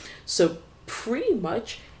film. So pretty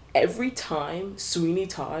much every time Sweeney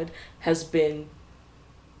Todd has been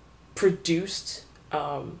produced,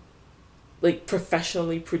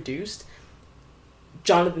 professionally produced,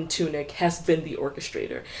 Jonathan Tunick has been the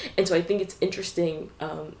orchestrator. And so I think it's interesting,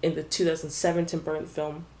 in the 2007 Tim Burton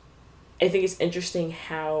film, I think it's interesting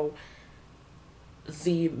how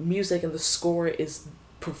the music and the score is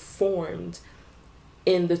performed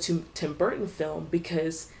in the Tim Burton film,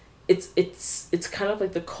 because it's kind of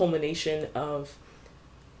like the culmination of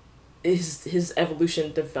his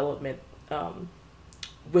evolution development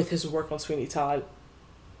with his work on Sweeney Todd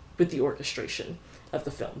with the orchestration of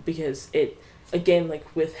the film, because it, again,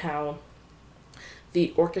 with how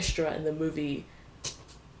the orchestra in the movie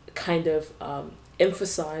kind of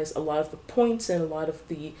emphasize a lot of the points and a lot of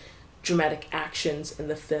the dramatic actions in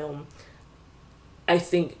the film, I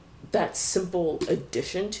think that simple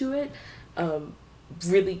addition to it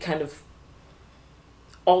really kind of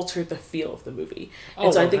altered the feel of the movie.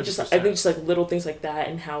 And so I think 100%. just little things like that,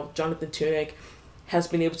 and how Jonathan Tunick has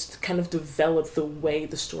been able to kind of develop the way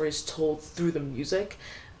the story is told through the music,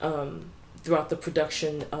 throughout the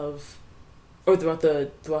production of, or throughout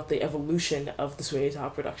the evolution of the Sweeney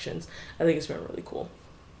Todd productions. I think it's been really cool.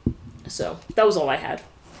 So that was all I had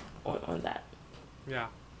on that. Yeah.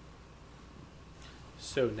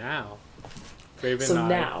 So now, Raven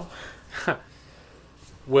and I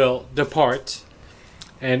will depart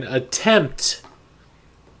and attempt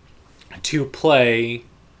to play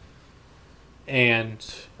and,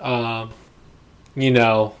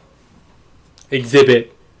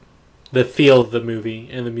 exhibit the feel of the movie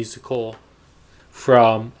and the musical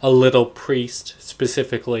from A Little Priest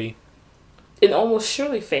specifically. It almost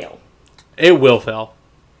surely fail. It will fail.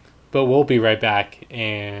 But we'll be right back,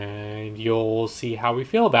 and you'll see how we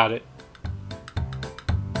feel about it.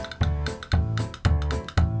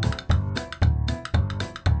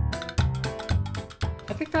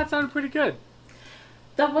 I think that sounded pretty good.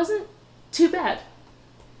 That wasn't too bad.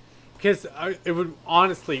 Because it would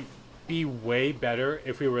honestly be way better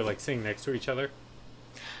if we were sitting next to each other.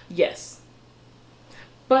 Yes.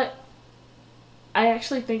 But I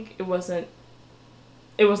actually think it wasn't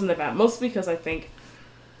that bad. Mostly because I think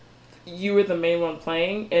you were the main one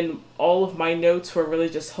playing, and all of my notes were really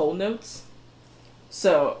just whole notes.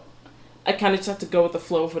 So I kind of just have to go with the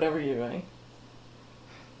flow of whatever you're doing.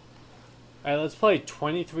 Alright, let's play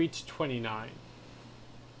 23 to 29.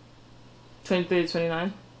 23 to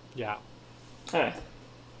 29? Yeah. Alright.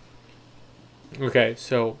 Okay,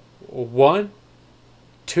 so 1,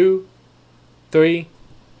 2, 3,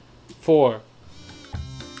 4.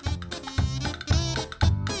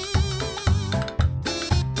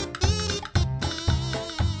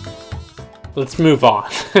 Let's move on.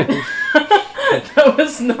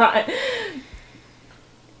 That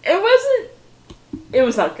It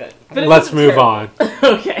was not good. But let's move on.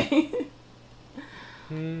 Okay.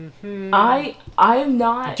 I'm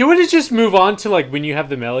not. Do you want to just move on to like when you have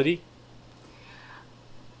the melody?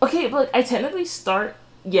 Okay, but like, I technically start.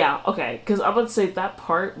 Yeah, okay, because I'm about to say that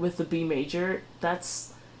part with the B major.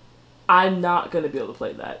 I'm not gonna be able to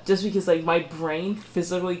play that just because like my brain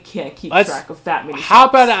physically can't keep track of that many. How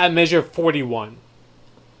about at measure 41?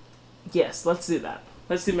 Yes, let's do that.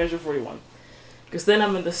 Let's do measure 41, because then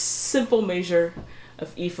I'm in the simple measure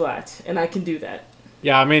of E flat, and I can do that.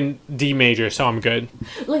 Yeah, I'm in D major, so I'm good.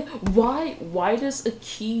 Like, why does a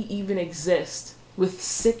key even exist with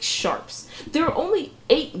 6 sharps? There are only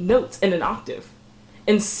 8 notes in an octave,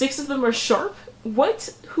 and 6 of them are sharp?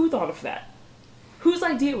 What? Who thought of that? Whose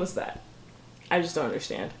idea was that? I just don't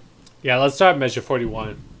understand. Yeah, let's start measure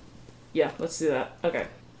 41. Yeah, let's do that. Okay.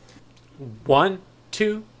 1,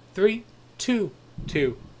 2, 3, 2,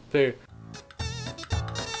 2, 3.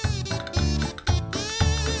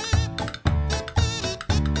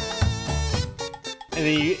 And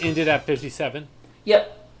then you ended at 57?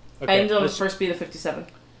 Yep. Okay, I ended on the first beat of 57.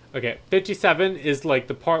 Okay, 57 is like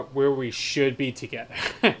the part where we should be together.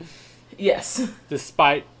 Yes.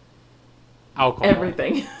 Despite alcohol.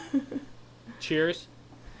 Everything. Cheers.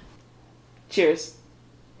 Cheers.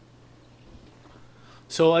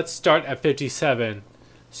 So let's start at 57.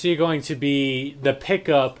 So you're going to be the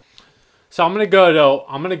pickup. So I'm gonna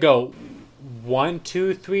go 1,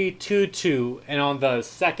 2, 3, 2, 2, and on the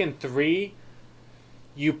second 3,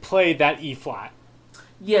 you play that E flat.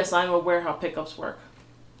 Yes, I'm aware how pickups work.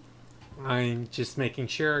 I'm just making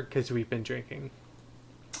sure because we've been drinking.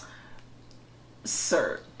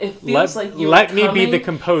 Sir, it feels like you let me be the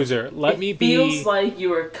composer. It feels like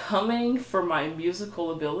you are coming for my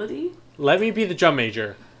musical ability. Let me be the drum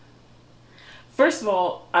major. First of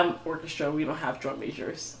all, I'm orchestra. We don't have drum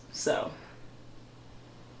majors, so.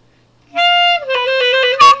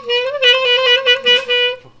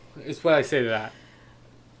 It's what I say to that.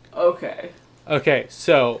 Okay. Okay,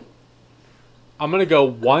 so I'm gonna go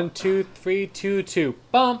 1, 2, 3, 2, 2.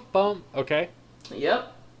 Bump, bump. Okay.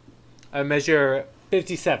 Yep. I measure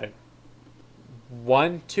 57.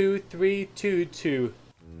 1, 2, 3, 2, 2.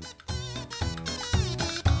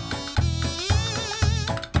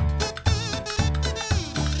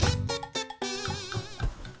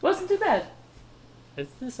 Wasn't too bad. Is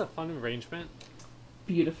this a fun arrangement?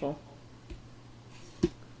 Beautiful.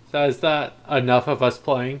 So is that enough of us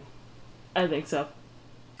playing? I think so.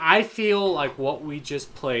 I feel like what we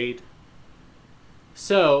just played.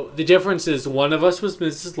 So the difference is one of us was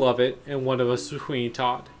Mrs. Lovett and one of us was Sweeney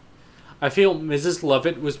Todd. I feel Mrs.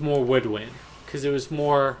 Lovett was more woodwind because it was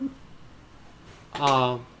more.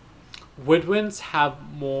 Woodwinds have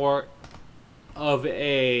more of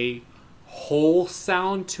a whole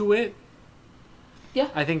sound to it. Yeah.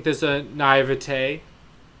 I think there's a naivete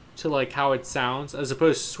to like how it sounds as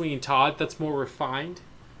opposed to Sweeney Todd that's more refined.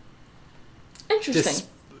 Interesting.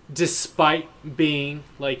 Despite being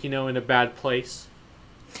like, in a bad place.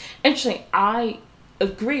 Interesting. I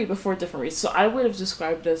agree, but for different reasons. So I would have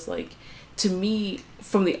described it as like, to me,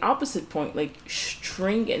 from the opposite point, like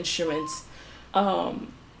string instruments. To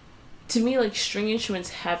me, like string instruments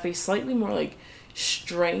have a slightly more like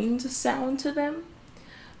strained sound to them,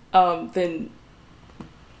 than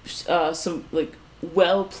some like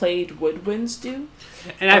well played woodwinds do.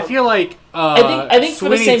 And I feel like I think for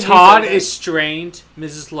the Sweeney same Todd reason, is strained.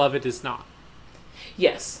 Mrs. Lovett is not.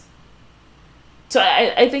 Yes. So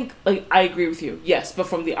I think like I agree with you. Yes, but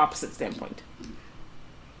from the opposite standpoint.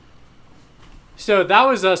 So that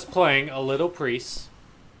was us playing A Little Priest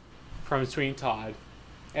from Sweeney Todd,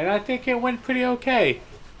 and I think it went pretty okay.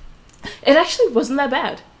 It actually wasn't that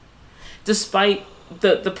bad, despite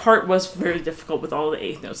the part was very difficult with all the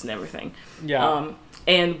eighth notes and everything. Yeah.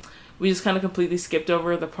 And we just kind of completely skipped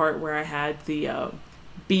over the part where I had the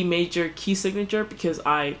B major key signature because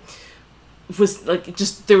I was like,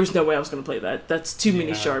 just there was no way I was going to play that. That's too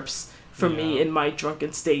many sharps for me in my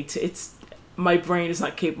drunken state. My brain is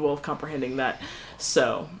not capable of comprehending that.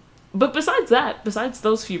 So, but besides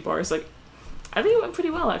those few bars, like I think it went pretty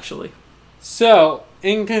well actually. So,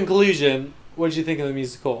 in conclusion, what did you think of the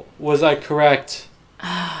musical? Was I correct?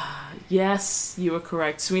 Yes, you were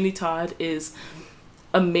correct. Sweeney Todd is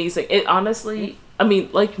amazing. It honestly, I mean,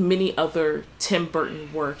 like many other Tim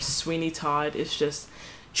Burton works, Sweeney Todd is just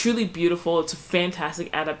truly beautiful. It's a fantastic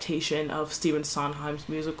adaptation of Stephen Sondheim's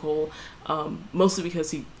musical, mostly because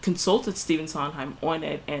he consulted Stephen Sondheim on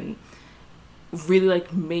it and really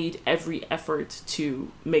like made every effort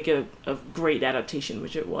to make it a great adaptation,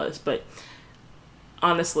 which it was. But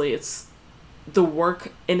honestly, it's the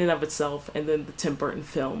work in and of itself, and then the Tim Burton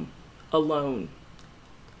film alone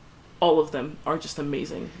all of them are just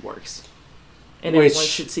amazing works, and Which, everyone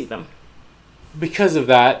should see them. Because of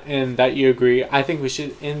that, and that you agree, I think we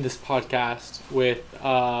should end this podcast with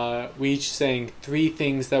we each saying 3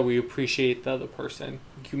 things that we appreciate the other person.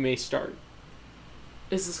 You may start.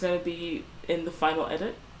 Is this going to be in the final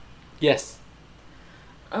edit? Yes.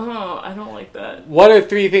 Oh, I don't like that. What are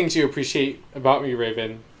 3 things you appreciate about me,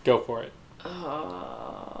 Raven? Go for it.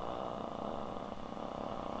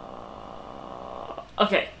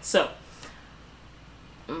 Okay, so.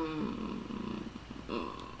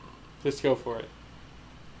 Just go for it.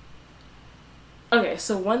 Okay,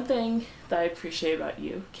 so one thing that I appreciate about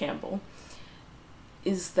you, Campbell,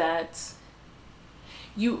 is that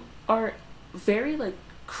you are very like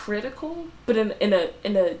critical, but in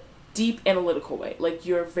a deep analytical way. Like,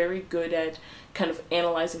 you're very good at kind of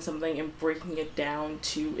analyzing something and breaking it down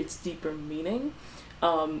to its deeper meaning,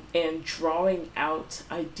 and drawing out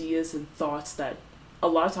ideas and thoughts that a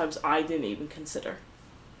lot of times I didn't even consider.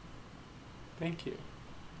 Thank you.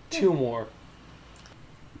 2 more.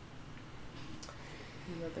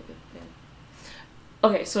 Another good thing.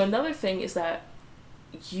 Okay, so another thing is that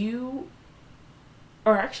you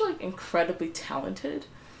are actually incredibly talented.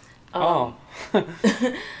 But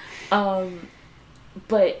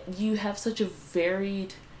you have such a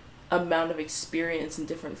varied amount of experience in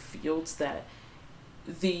different fields that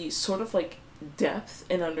the sort of like depth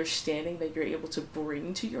and understanding that you're able to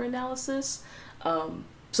bring to your analysis.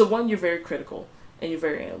 So one, you're very critical and you're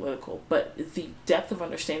very analytical, but the depth of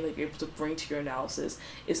understanding that you're able to bring to your analysis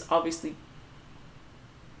is obviously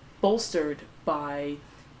bolstered by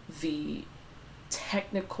the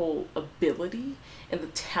technical ability and the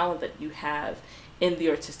talent that you have in the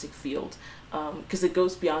artistic field, because it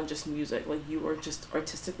goes beyond just music. Like, you are just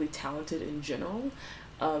artistically talented in general,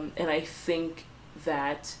 and I think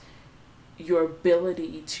that your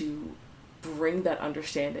ability to bring that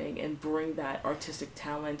understanding and bring that artistic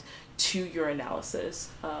talent to your analysis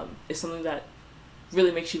is something that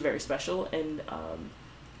really makes you very special, and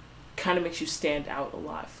kind of makes you stand out a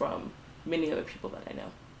lot from many other people that I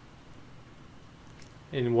know.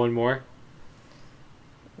 And one more?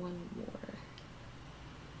 One more.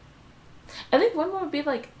 I think one more would be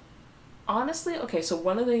like, honestly, okay, so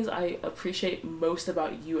one of the things I appreciate most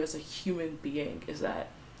about you as a human being is that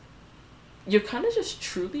you're kind of just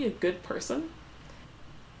truly a good person.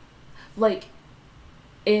 Like,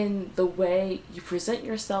 in the way you present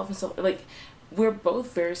yourself and stuff. Like, we're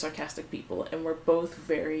both very sarcastic people, and we're both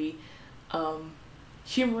very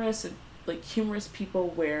humorous, and like humorous people,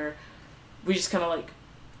 where we just kind of like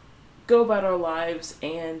go about our lives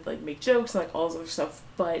and like make jokes and like all this other stuff.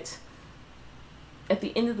 But at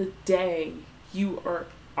the end of the day, you are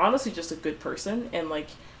honestly just a good person, and like,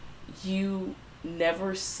 you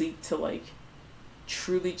never seek to like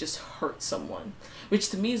truly just hurt someone, which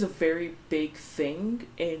to me is a very big thing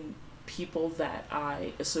in people that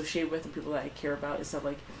I associate with and people that I care about. Is that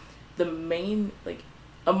like the main, like,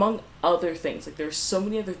 among other things, like, there's so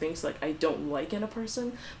many other things like I don't like in a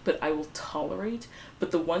person but I will tolerate,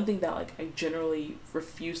 but the one thing that like I generally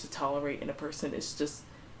refuse to tolerate in a person is just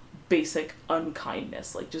basic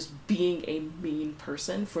unkindness, like just being a mean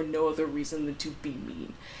person for no other reason than to be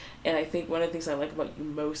mean. And I think one of the things I like about you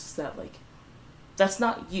most is that like that's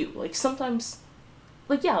not you. Like, sometimes,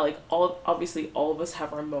 like, yeah, like, obviously all of us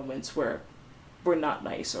have our moments where we're not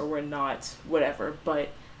nice or we're not whatever, but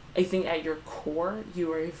I think at your core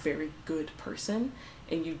you are a very good person,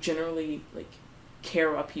 and you generally like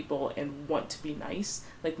care about people and want to be nice,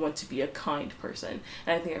 like want to be a kind person,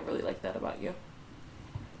 and I think I really like that about you.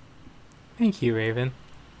 Thank you, Raven.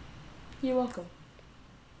 You're welcome.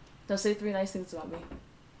 Now say 3 nice things about me.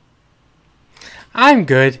 I'm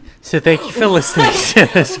good, so thank you for listening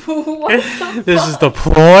to this. What This is The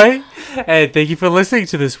Ploy, and thank you for listening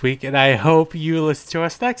to this week, and I hope you listen to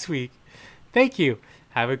us next week. Thank you.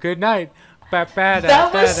 Have a good night. That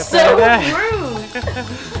was so rude.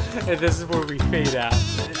 And this is where we fade out.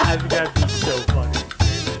 I think that'd be so fun.